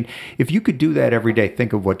time. I mean, if you could do that every day,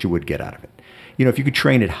 think of what you would get out of it. If you could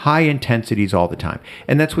train at high intensities all the time.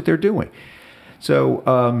 And that's what they're doing. So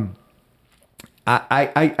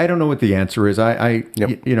I don't know what the answer is.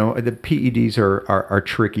 The PEDs are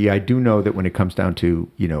tricky. I do know that when it comes down to,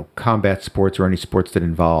 combat sports or any sport that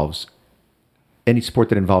involves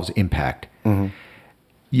impact,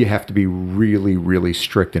 you have to be really, really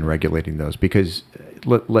strict in regulating those, because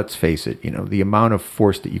let's face it, the amount of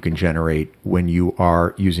force that you can generate when you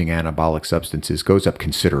are using anabolic substances goes up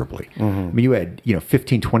considerably. I mean, you had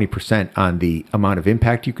 15-20% on the amount of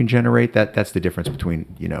impact you can generate. That's the difference between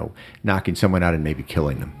knocking someone out and maybe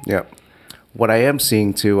killing them. Yeah. What I am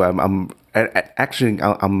seeing too, I'm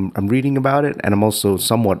reading about it, and I'm also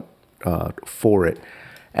somewhat for it,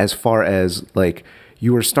 as far as, like,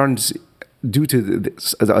 you are starting to see, due to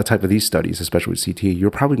a type of these studies, especially with CTE, you're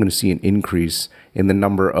probably going to see an increase in the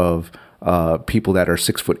number of people that are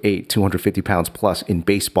 6'8", 250 pounds plus in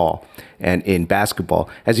baseball and in basketball,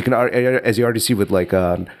 as you already see with, like,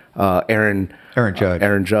 Aaron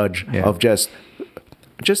Judge, yeah. Of just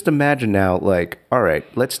imagine now, like, all right,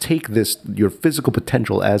 let's take your physical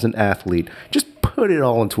potential as an athlete, just put it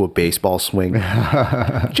all into a baseball swing.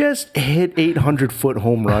 Just hit 800-foot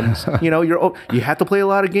home runs. You have to play a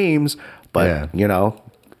lot of games, but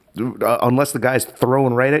unless the guy's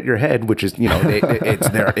throwing right at your head, which is,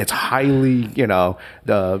 it's highly,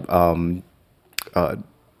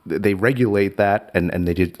 they regulate that, and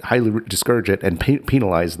they did highly discourage it and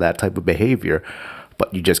penalize that type of behavior.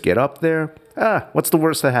 But you just get up there. What's the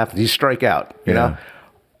worst that happens? You strike out. You know.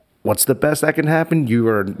 What's the best that can happen?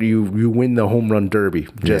 You win the home run derby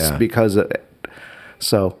just because of it.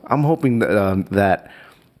 So I'm hoping that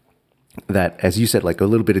as you said, like, a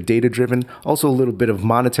little bit of data driven, also a little bit of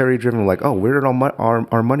monetary driven. Like, oh, where did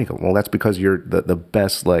our money go? Well, that's because you're the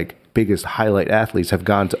best, like, biggest highlight athletes have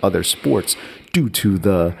gone to other sports due to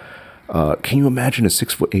the. Can you imagine a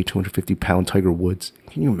 6'8", 250 pound Tiger Woods?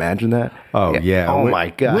 Can you imagine that? Oh yeah. Oh my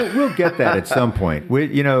God. We'll get that at some point.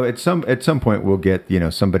 At some point we'll get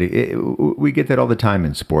somebody. We get that all the time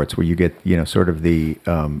in sports, where you get sort of the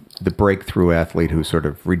breakthrough athlete who sort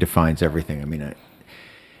of redefines everything. I mean,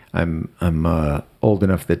 I'm old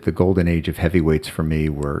enough that the golden age of heavyweights for me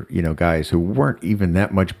were guys who weren't even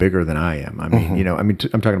that much bigger than I am. I mean I'm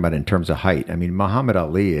talking about in terms of height. I mean, Muhammad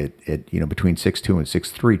Ali at between 6'2" and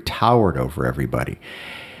 6'3" towered over everybody.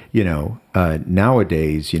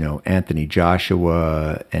 Nowadays, Anthony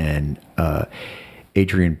Joshua and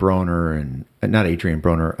Adrian Broner and not Adrian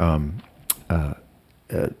Broner,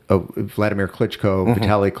 Vladimir Klitschko,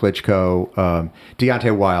 Vitaly Klitschko,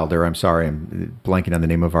 Deontay Wilder. I'm sorry, I'm blanking on the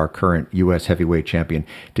name of our current U.S. heavyweight champion,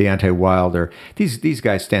 Deontay Wilder. These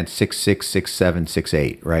guys stand 6'6", 6'7",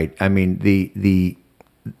 6'8", right? I mean, the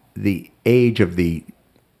age of the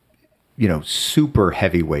super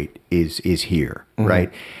heavyweight is here,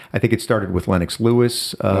 right? I think it started with Lennox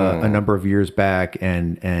Lewis a number of years back,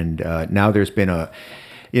 and now there's been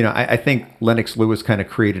I think Lennox Lewis kind of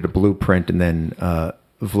created a blueprint, and then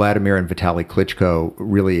Vladimir and Vitaly Klitschko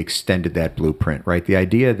really extended that blueprint, right? The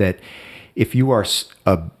idea that if you are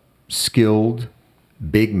a skilled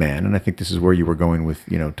big man, and I think this is where you were going with,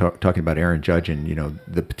 talking about Aaron Judge and,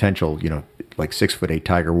 the potential, like 6'8"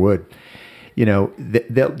 Tiger Woods,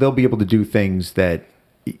 they'll be able to do things that,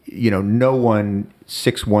 no one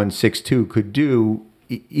 6'1", 6'2" could do,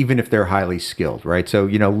 even if they're highly skilled, right? So,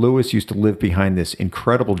 Lewis used to live behind this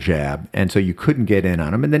incredible jab, and so you couldn't get in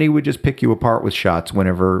on him, and then he would just pick you apart with shots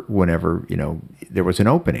whenever there was an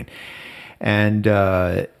opening.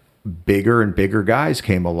 And bigger and bigger guys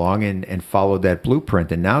came along and followed that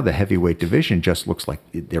blueprint, and now the heavyweight division just looks like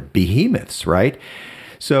they're behemoths, right?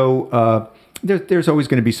 So there's always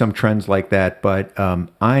going to be some trends like that, but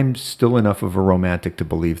I'm still enough of a romantic to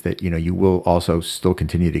believe that you will also still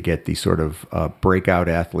continue to get these sort of breakout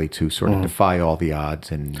athletes who sort of defy all the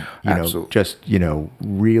odds, and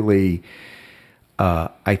really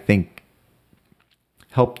I think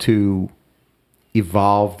help to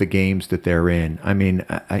evolve the games that they're in. I mean,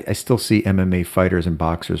 I still see MMA fighters and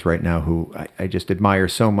boxers right now who I just admire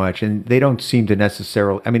so much, and they don't seem to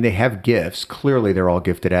necessarily, I mean, they have gifts. Clearly they're all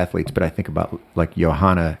gifted athletes, but I think about like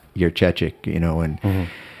Johanna Jędrzejczyk, and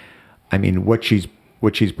I mean, what she's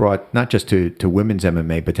brought, not just to women's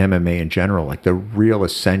MMA, but to MMA in general, like the real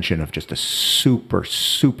ascension of just a super,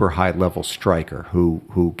 super high level striker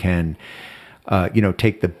who can,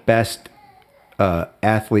 take the best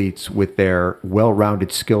athletes with their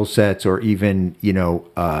well-rounded skill sets, or even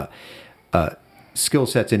skill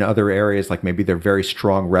sets in other areas, like maybe they're very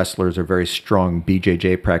strong wrestlers or very strong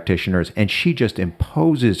BJJ practitioners, and she just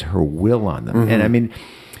imposes her will on them. And I mean,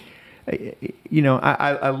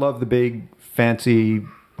 I love the big fancy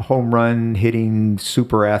home run hitting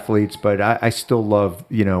super athletes, but I still love,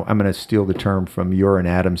 I'm going to steal the term from your and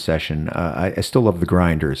Adam's session. I still love the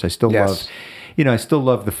grinders. I still love. I still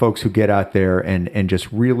love the folks who get out there and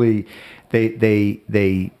just really,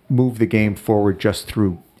 they move the game forward just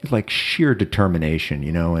through like sheer determination,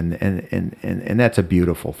 and that's a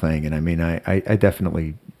beautiful thing. And I mean, I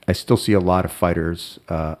definitely, I still see a lot of fighters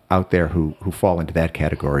out there who fall into that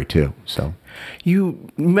category too. So you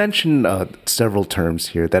mentioned several terms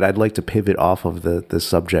here that I'd like to pivot off of the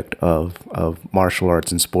subject of martial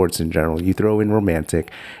arts and sports in general. You throw in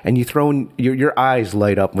romantic, and you throw in your eyes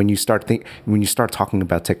light up when you start talking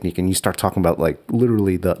about technique, and you start talking about like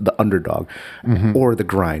literally the underdog, or the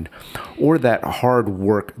grind, or that hard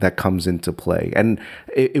work that comes into play. And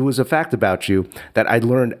it was a fact about you that I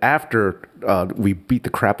learned after we beat the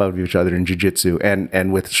crap out of each other in jiu-jitsu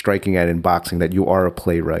and with striking and in boxing, that you are a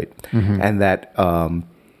playwright. And that why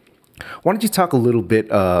don't you talk a little bit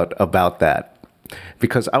about that,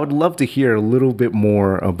 because I would love to hear a little bit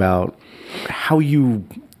more about how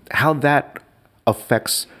that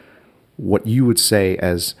affects what you would say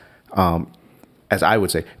as I would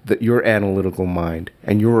say, that your analytical mind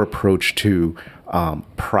and your approach to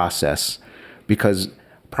process, because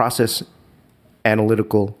process,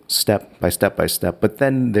 analytical, step by step by step, but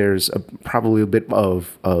then there's probably a bit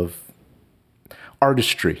of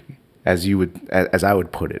artistry, as I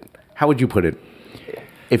would put it. How would you put it,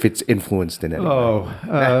 if it's influenced in any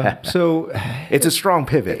way? So it's a strong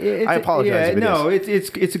pivot. I apologize.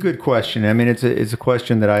 It's a good question. I mean, it's a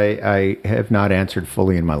question that I have not answered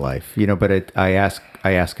fully in my life, but I ask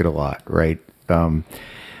it a lot, right?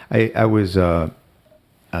 I was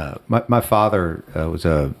my father was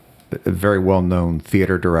a very well-known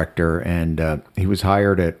theater director, and he was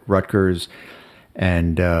hired at Rutgers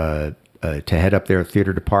and to head up their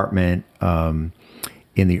theater department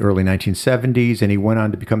in the early 1970s, and he went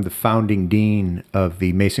on to become the founding dean of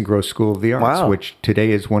the Mason Gross School of the Arts, which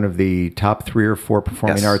today is one of the top 3 or 4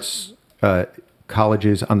 performing arts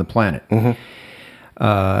colleges on the planet.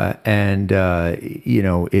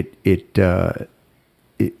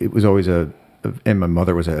 It was always and my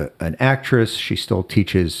mother was an actress. She still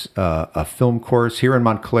teaches a film course here in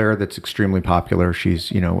Montclair that's extremely popular.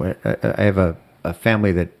 She's, I have a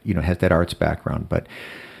family that, has that arts background, but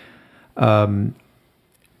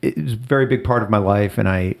it's a very big part of my life. And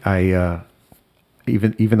I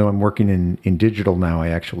even though I'm working in digital now, I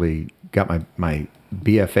actually got my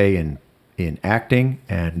BFA in acting,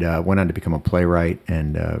 and went on to become a playwright,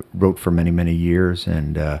 and wrote for many, many years.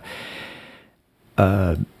 And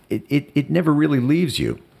it never really leaves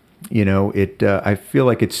you. I feel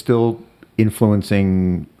like it's still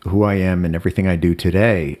influencing who I am and everything I do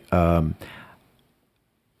today.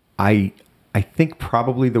 I think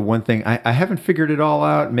probably the one thing I haven't figured it all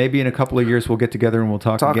out. Maybe in a couple of years we'll get together and we'll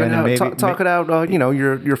talk again. Talk it out.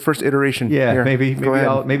 Your first iteration. Yeah, here.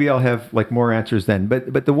 maybe I'll have like more answers then.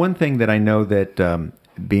 But the one thing that I know that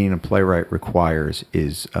being a playwright requires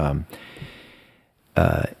is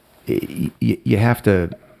you have to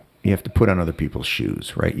put on other people's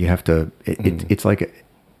shoes, right? You have to. It's like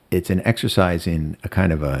it's an exercise in a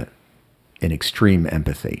kind of an extreme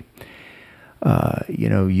empathy.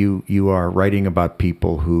 You are writing about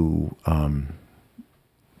people who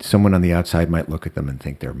someone on the outside might look at them and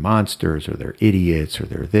think they're monsters or they're idiots or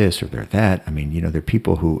they're this or they're that. I mean, they're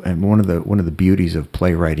people who, and one of the beauties of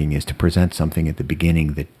playwriting is to present something at the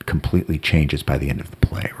beginning that completely changes by the end of the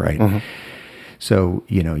play, right? Mm-hmm. So,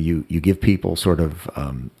 you give people sort of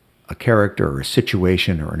a character or a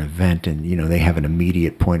situation or an event, and they have an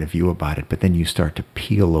immediate point of view about it, but then you start to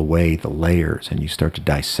peel away the layers and you start to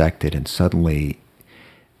dissect it, and suddenly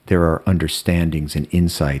there are understandings and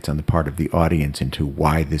insights on the part of the audience into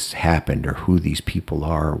why this happened or who these people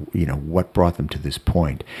are, what brought them to this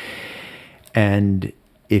point. And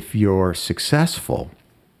if you're successful,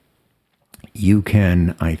 you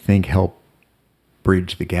can, I think, help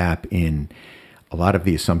bridge the gap in a lot of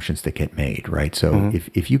the assumptions that get made, right? So mm-hmm.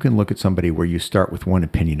 if you can look at somebody where you start with one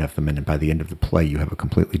opinion of them and by the end of the play you have a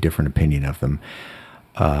completely different opinion of them,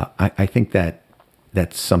 I think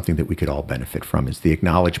that's something that we could all benefit from, is the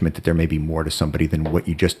acknowledgement that there may be more to somebody than what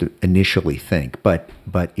you just initially think. But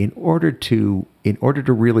in order to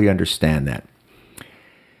really understand that,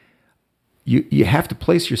 you have to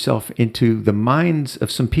place yourself into the minds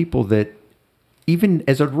of some people that, even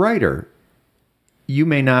as a writer, you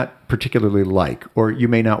may not particularly like, or you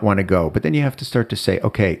may not want to go. But then you have to start to say,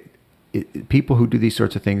 okay, people who do these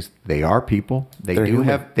sorts of things, they are people. They do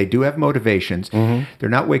have motivations. Mm-hmm. They're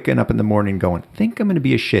not waking up in the morning going, think I'm going to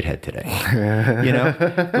be a shithead today.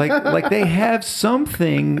 Like they have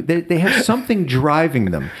something. They have something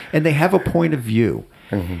driving them, and they have a point of view.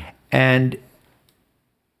 Mm-hmm. And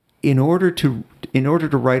in order to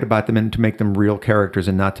write about them and to make them real characters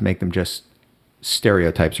and not to make them just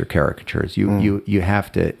stereotypes or caricatures, you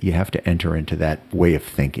have to enter into that way of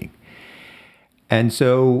thinking. And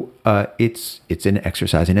so it's an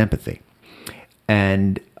exercise in empathy.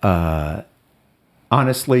 And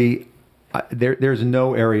honestly, there's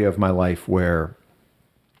no area of my life where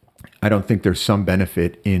I don't think there's some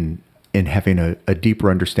benefit in having a deeper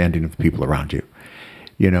understanding of the people around you.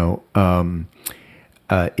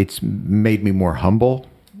 It's made me more humble.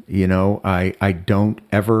 I don't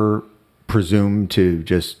ever presume to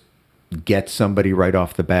just get somebody right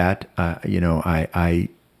off the bat. I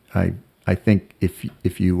think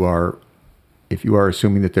if you are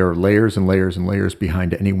assuming that there are layers and layers and layers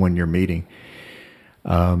behind anyone you're meeting,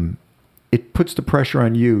 it puts the pressure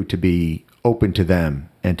on you to be open to them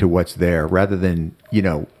and to what's there, rather than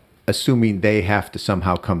assuming they have to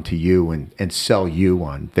somehow come to you and sell you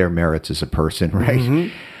on their merits as a person,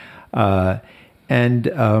 right?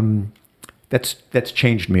 Mm-hmm. That's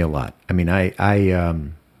changed me a lot. I mean, that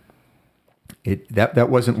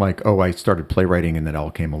wasn't like, oh, I started playwriting and that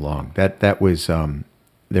all came along. That was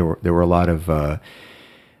there were a lot of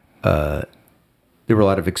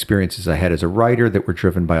experiences I had as a writer that were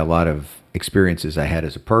driven by a lot of experiences I had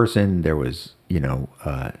as a person. There was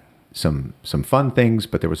some fun things,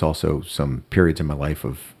 but there was also some periods in my life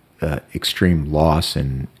of extreme loss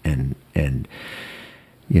and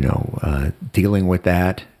dealing with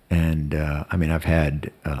that. And I've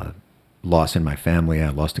had loss in my family. I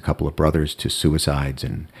lost a couple of brothers to suicides,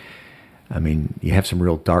 and you have some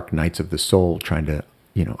real dark nights of the soul trying to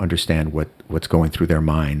understand what's going through their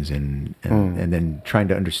minds, and then trying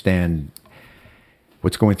to understand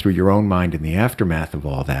what's going through your own mind in the aftermath of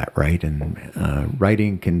all that, right? And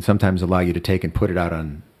writing can sometimes allow you to take and put it out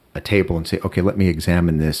on a table and say, okay, let me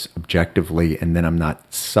examine this objectively, and then I'm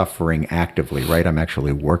not suffering actively, right? I'm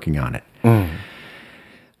actually working on it.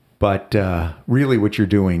 But really what you're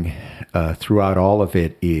doing throughout all of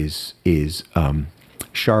it is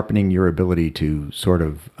sharpening your ability to sort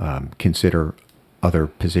of consider other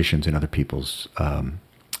positions and other people's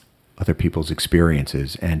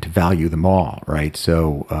experiences, and to value them all, right?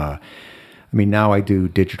 So, now I do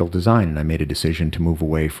digital design, and I made a decision to move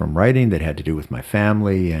away from writing that had to do with my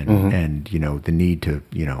family and mm-hmm. and the need to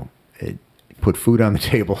put food on the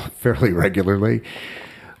table fairly regularly,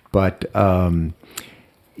 but I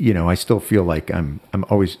still feel like I'm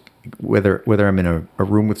always, whether I'm in a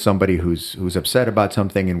room with somebody who's upset about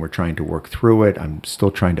something and we're trying to work through it, I'm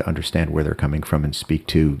still trying to understand where they're coming from and speak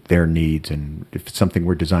to their needs. And if it's something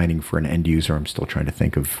we're designing for an end user, I'm still trying to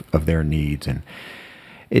think of their needs.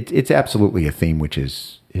 it's absolutely a theme which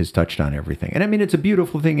has touched on everything. And I mean, it's a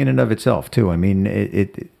beautiful thing in and of itself too. I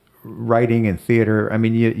mean, writing and theater. I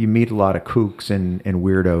mean, you meet a lot of kooks and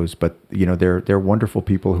weirdos, but you know, they're wonderful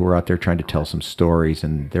people who are out there trying to tell some stories,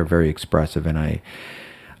 and they're very expressive. And I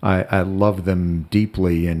love them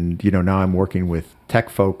deeply. And you know, now I'm working with tech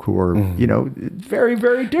folk who are you know, very,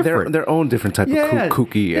 very different. They're their own different type of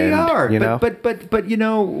kooky. They are. You know? But you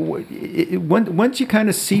know, once you kind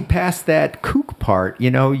of see past that kook part,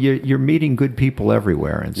 you know, you're meeting good people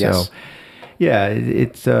everywhere. And so, yeah,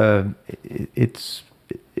 it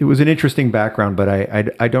was an interesting background, but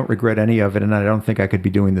I don't regret any of it, and I don't think I could be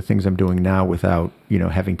doing the things I'm doing now without, you know,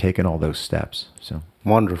 having taken all those steps. So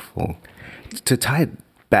wonderful. To tie it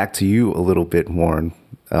back to you a little bit, Warren,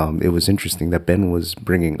 it was interesting that Ben was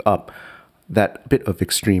bringing up that bit of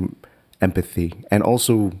extreme empathy and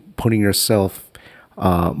also putting yourself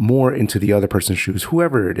more into the other person's shoes,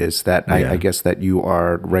 whoever it is that I guess that you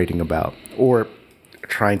are writing about or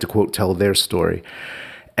trying to, quote, tell their story.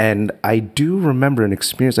 And I do remember an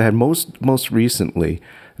experience I had most recently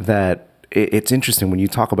that it's interesting when you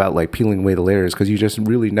talk about like peeling away the layers, because you just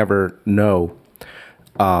really never know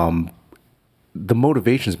the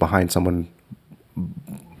motivations behind someone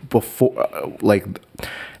before, like,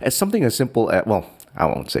 as something as simple as, well, I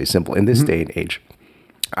won't say simple in this day and age.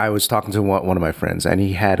 I was talking to one of my friends, and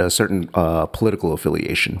he had a certain political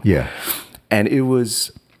affiliation. Yeah. And it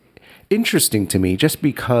was interesting to me just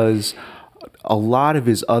because a lot of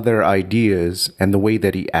his other ideas and the way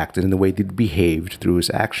that he acted and the way that he behaved through his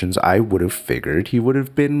actions, I would have figured he would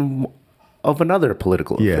have been of another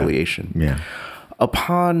political affiliation. Yeah.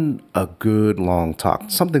 Upon a good long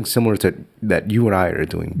talk, something similar to that you and I are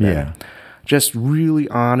doing, Ben. Yeah. Just really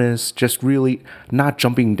honest, just really not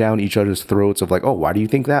jumping down each other's throats of like, oh, why do you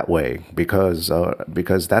think that way? Because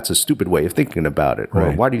that's a stupid way of thinking about it. Or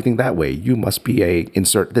Right. why do you think that way? You must be a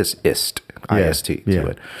insert this ist to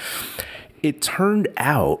it. It turned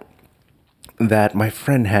out that my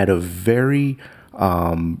friend had a very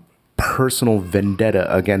personal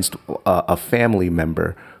vendetta against a family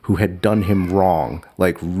member who had done him wrong,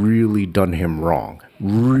 like really done him wrong,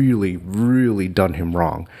 really done him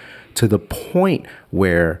wrong, to the point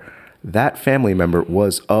where that family member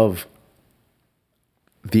was of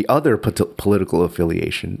the other political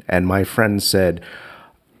affiliation. And my friend said,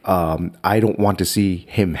 I don't want to see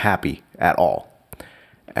him happy at all.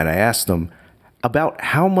 And I asked him about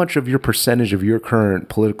how much of your percentage of your current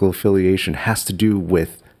political affiliation has to do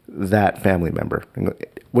with that family member,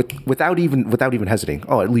 without even hesitating.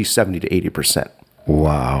 Oh, at least 70 to 80%.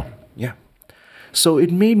 Wow. Yeah. So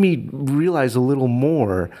it made me realize a little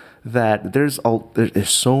more that there's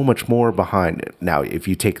so much more behind it. Now, if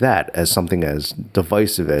you take that as something as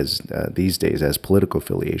divisive as these days as political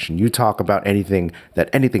affiliation, you talk about anything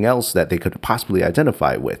else that they could possibly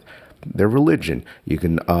identify with. Their religion. You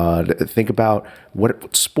can think about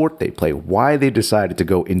what sport they play, why they decided to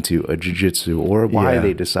go into a jiu-jitsu, or why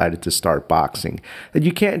they decided to start boxing. And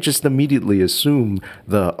you can't just immediately assume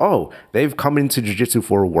they've come into jiu-jitsu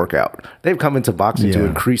for a workout. They've come into boxing to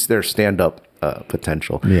increase their stand-up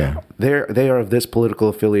potential. Yeah. They are of this political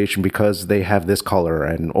affiliation because they have this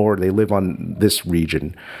color or they live on this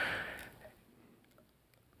region.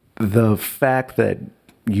 The fact that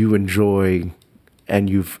you enjoy and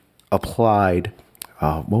you've applied,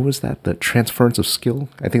 what was that? The transference of skill?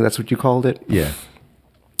 I think that's what you called it. Yeah.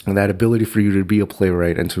 And that ability for you to be a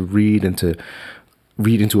playwright and to read into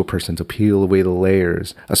a person, to peel away the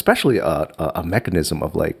layers, especially a mechanism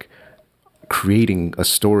of like creating a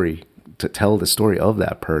story to tell the story of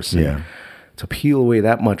that person. Yeah. To peel away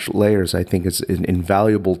that much layers, I think is an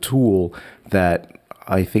invaluable tool that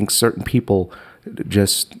I think certain people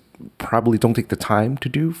just probably don't take the time to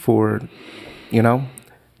do for, you know.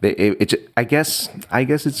 I guess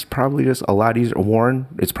it's probably just a lot easier. Warren,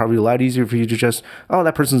 it's probably a lot easier for you to just, oh,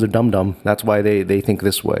 that person's a dum-dum. That's why they think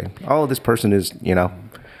this way. Oh, this person is, you know.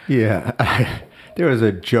 Yeah. There was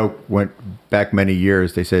a joke went back many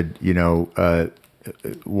years. They said, you know,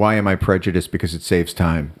 why am I prejudiced? Because it saves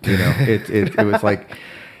time. You know, it was like,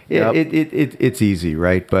 it's easy,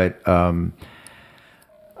 right? But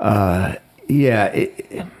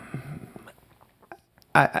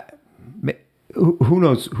who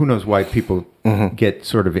knows why people get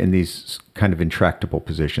sort of in these kind of intractable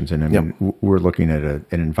positions. And I mean, we're looking at an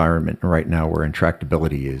environment right now where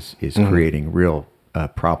intractability is creating real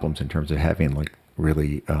problems in terms of having like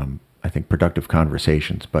really, I think, productive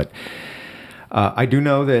conversations. But I do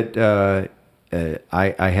know that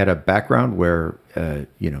I had a background where,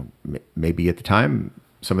 you know, maybe at the time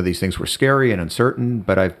some of these things were scary and uncertain,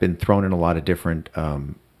 but I've been thrown in a lot of different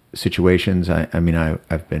situations. I mean,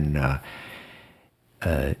 I've been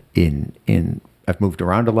I've moved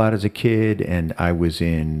around a lot as a kid, and I was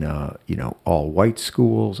in all white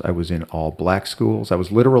schools. I was in all black schools. I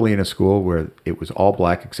was literally in a school where it was all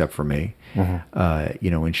black except for me.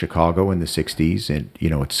 In Chicago in the '60s, and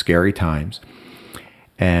it's scary times.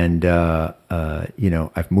 And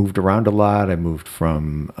I've moved around a lot. I moved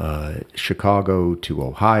from Chicago to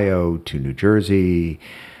Ohio to New Jersey.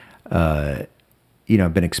 I've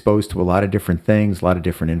been exposed to a lot of different things, a lot of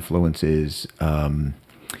different influences.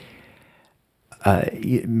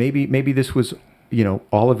 Maybe this was,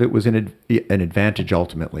 all of it was an advantage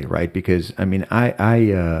ultimately, right? Because I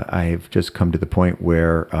have just come to the point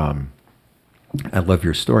where I love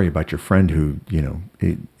your story about your friend who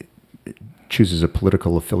chooses a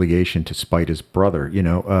political affiliation to spite his brother.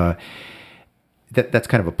 That's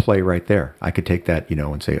kind of a play right there. I could take that,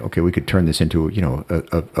 and say, okay, we could turn this into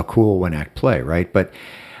a cool one act play, right? But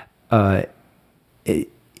I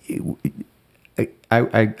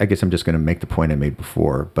guess I'm just going to make the point I made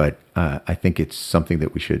before, but I think it's something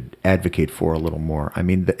that we should advocate for a little more. I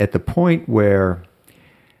mean, at the point where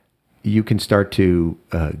you can start to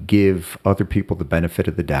give other people the benefit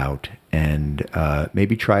of the doubt and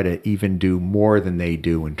maybe try to even do more than they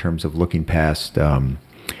do in terms of looking past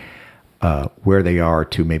where they are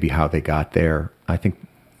to maybe how they got there, I think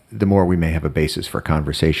the more we may have a basis for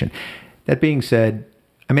conversation. That being said,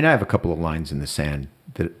 I have a couple of lines in the sand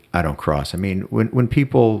that I don't cross. When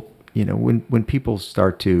people, when people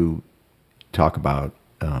start to talk about,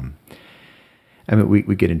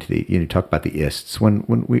 we get into the, talk about the ists.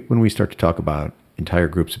 When we start to talk about entire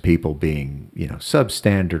groups of people being,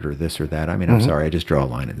 substandard or this or that, I'm sorry, I just draw a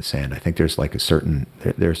line in the sand. I think there's like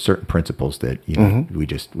there are certain principles that,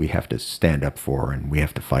 we have to stand up for and we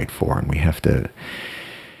have to fight for, and we have to,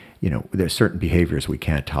 there's certain behaviors we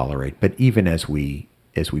can't tolerate. But even as we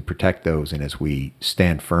protect those and as we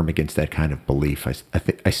stand firm against that kind of belief,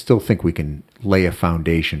 I still think we can lay a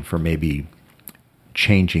foundation for maybe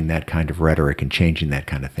changing that kind of rhetoric and changing that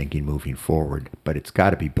kind of thinking moving forward. But it's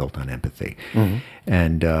got to be built on empathy.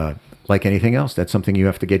 And like anything else, that's something you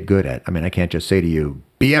have to get good at. I can't just say to you,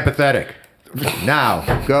 be empathetic.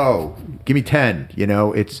 Now, go. Give me 10.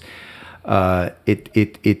 It's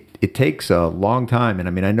it takes a long time.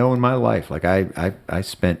 And I know in my life, like I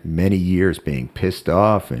spent many years being pissed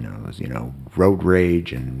off, and it was, road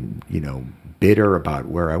rage and, bitter about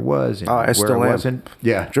where I was and I still where I am. wasn't.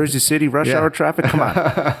 Yeah. Jersey City rush hour traffic. Come on.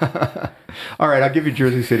 All right, I'll give you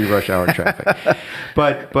Jersey City rush hour traffic.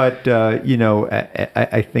 but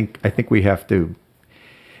I think we have to.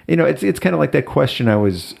 It's kind of like that question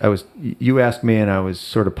you asked me, and I was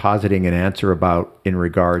sort of positing an answer about in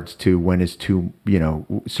regards to when is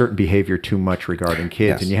certain behavior too much regarding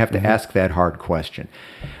kids, Yes. and you have to ask that hard question.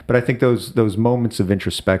 But I think those moments of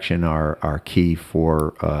introspection are key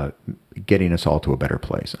for getting us all to a better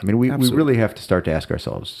place. We really have to start to ask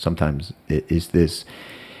ourselves sometimes: is this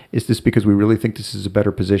because we really think this is a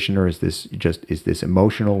better position, or is this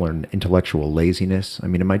emotional or emotional laziness?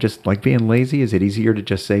 Am I just like being lazy? Is it easier to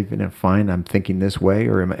just say, fine, I'm thinking this way,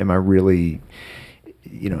 or am I really,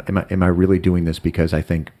 am I really doing this because I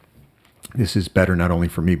think this is better not only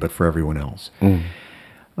for me but for everyone else?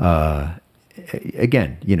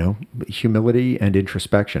 Again, humility and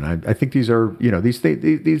introspection. I think these are,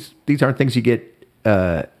 these aren't things you get.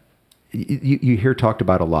 You hear talked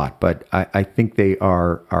about a lot, but I think they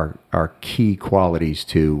are key qualities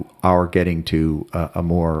to our getting to a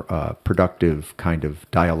more productive kind of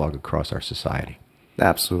dialogue across our society.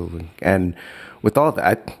 Absolutely. And with all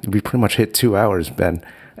that, we pretty much hit 2 hours, Ben.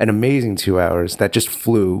 An amazing 2 hours that just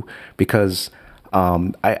flew because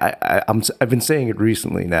I've been saying it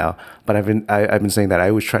recently now, but I've been saying that I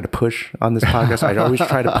always try to push on this podcast. I always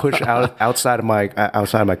try to push outside of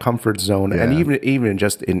my comfort zone, Yeah. and even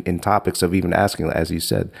just in topics of even asking, as you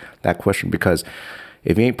said, that question, because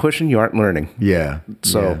if you ain't pushing, you aren't learning. Yeah.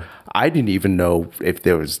 So Yeah. I didn't even know if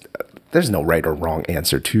there's no right or wrong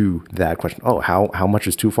answer to that question. Oh, how much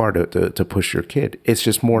is too far to push your kid? It's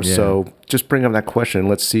just more so just bring up that question.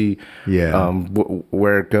 Let's see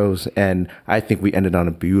where it goes. And I think we ended on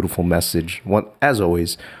a beautiful message, as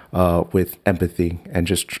always, with empathy and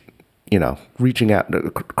just, reaching out,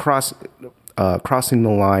 crossing the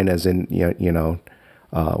line, as in,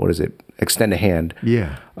 what is it? Extend a hand.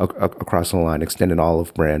 Yeah. Across the line, extend an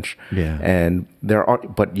olive branch. Yeah. And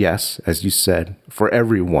but yes, as you said, for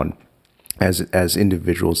everyone, as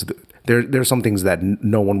individuals, there's some things that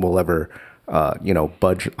no one will ever,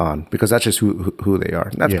 budge on, because that's just who they are.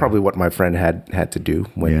 And that's probably what my friend had to do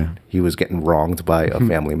when he was getting wronged by a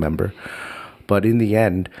family member. But in the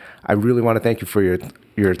end, I really want to thank you for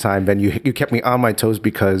your time, Ben. You kept me on my toes,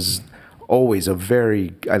 because always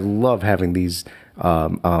I love having these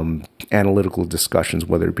analytical discussions,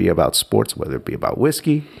 whether it be about sports, whether it be about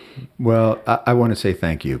whiskey. Well, I want to say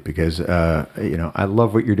thank you because, I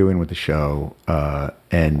love what you're doing with the show.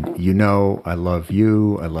 And, I love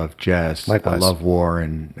you. I love Jess. Likewise. I love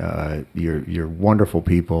Warren. You're wonderful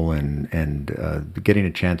people. And getting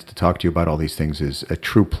a chance to talk to you about all these things is a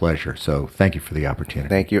true pleasure. So thank you for the opportunity.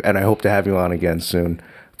 Thank you. And I hope to have you on again soon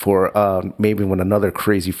for maybe when another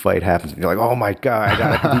crazy fight happens. And you're like, oh, my God,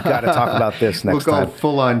 we got to talk about this next time. We'll go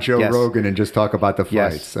full on Joe Yes. Rogan and just talk about the fights.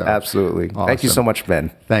 Yes, So. absolutely. Awesome. Thank you so much, Ben.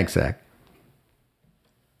 Thanks, Zach.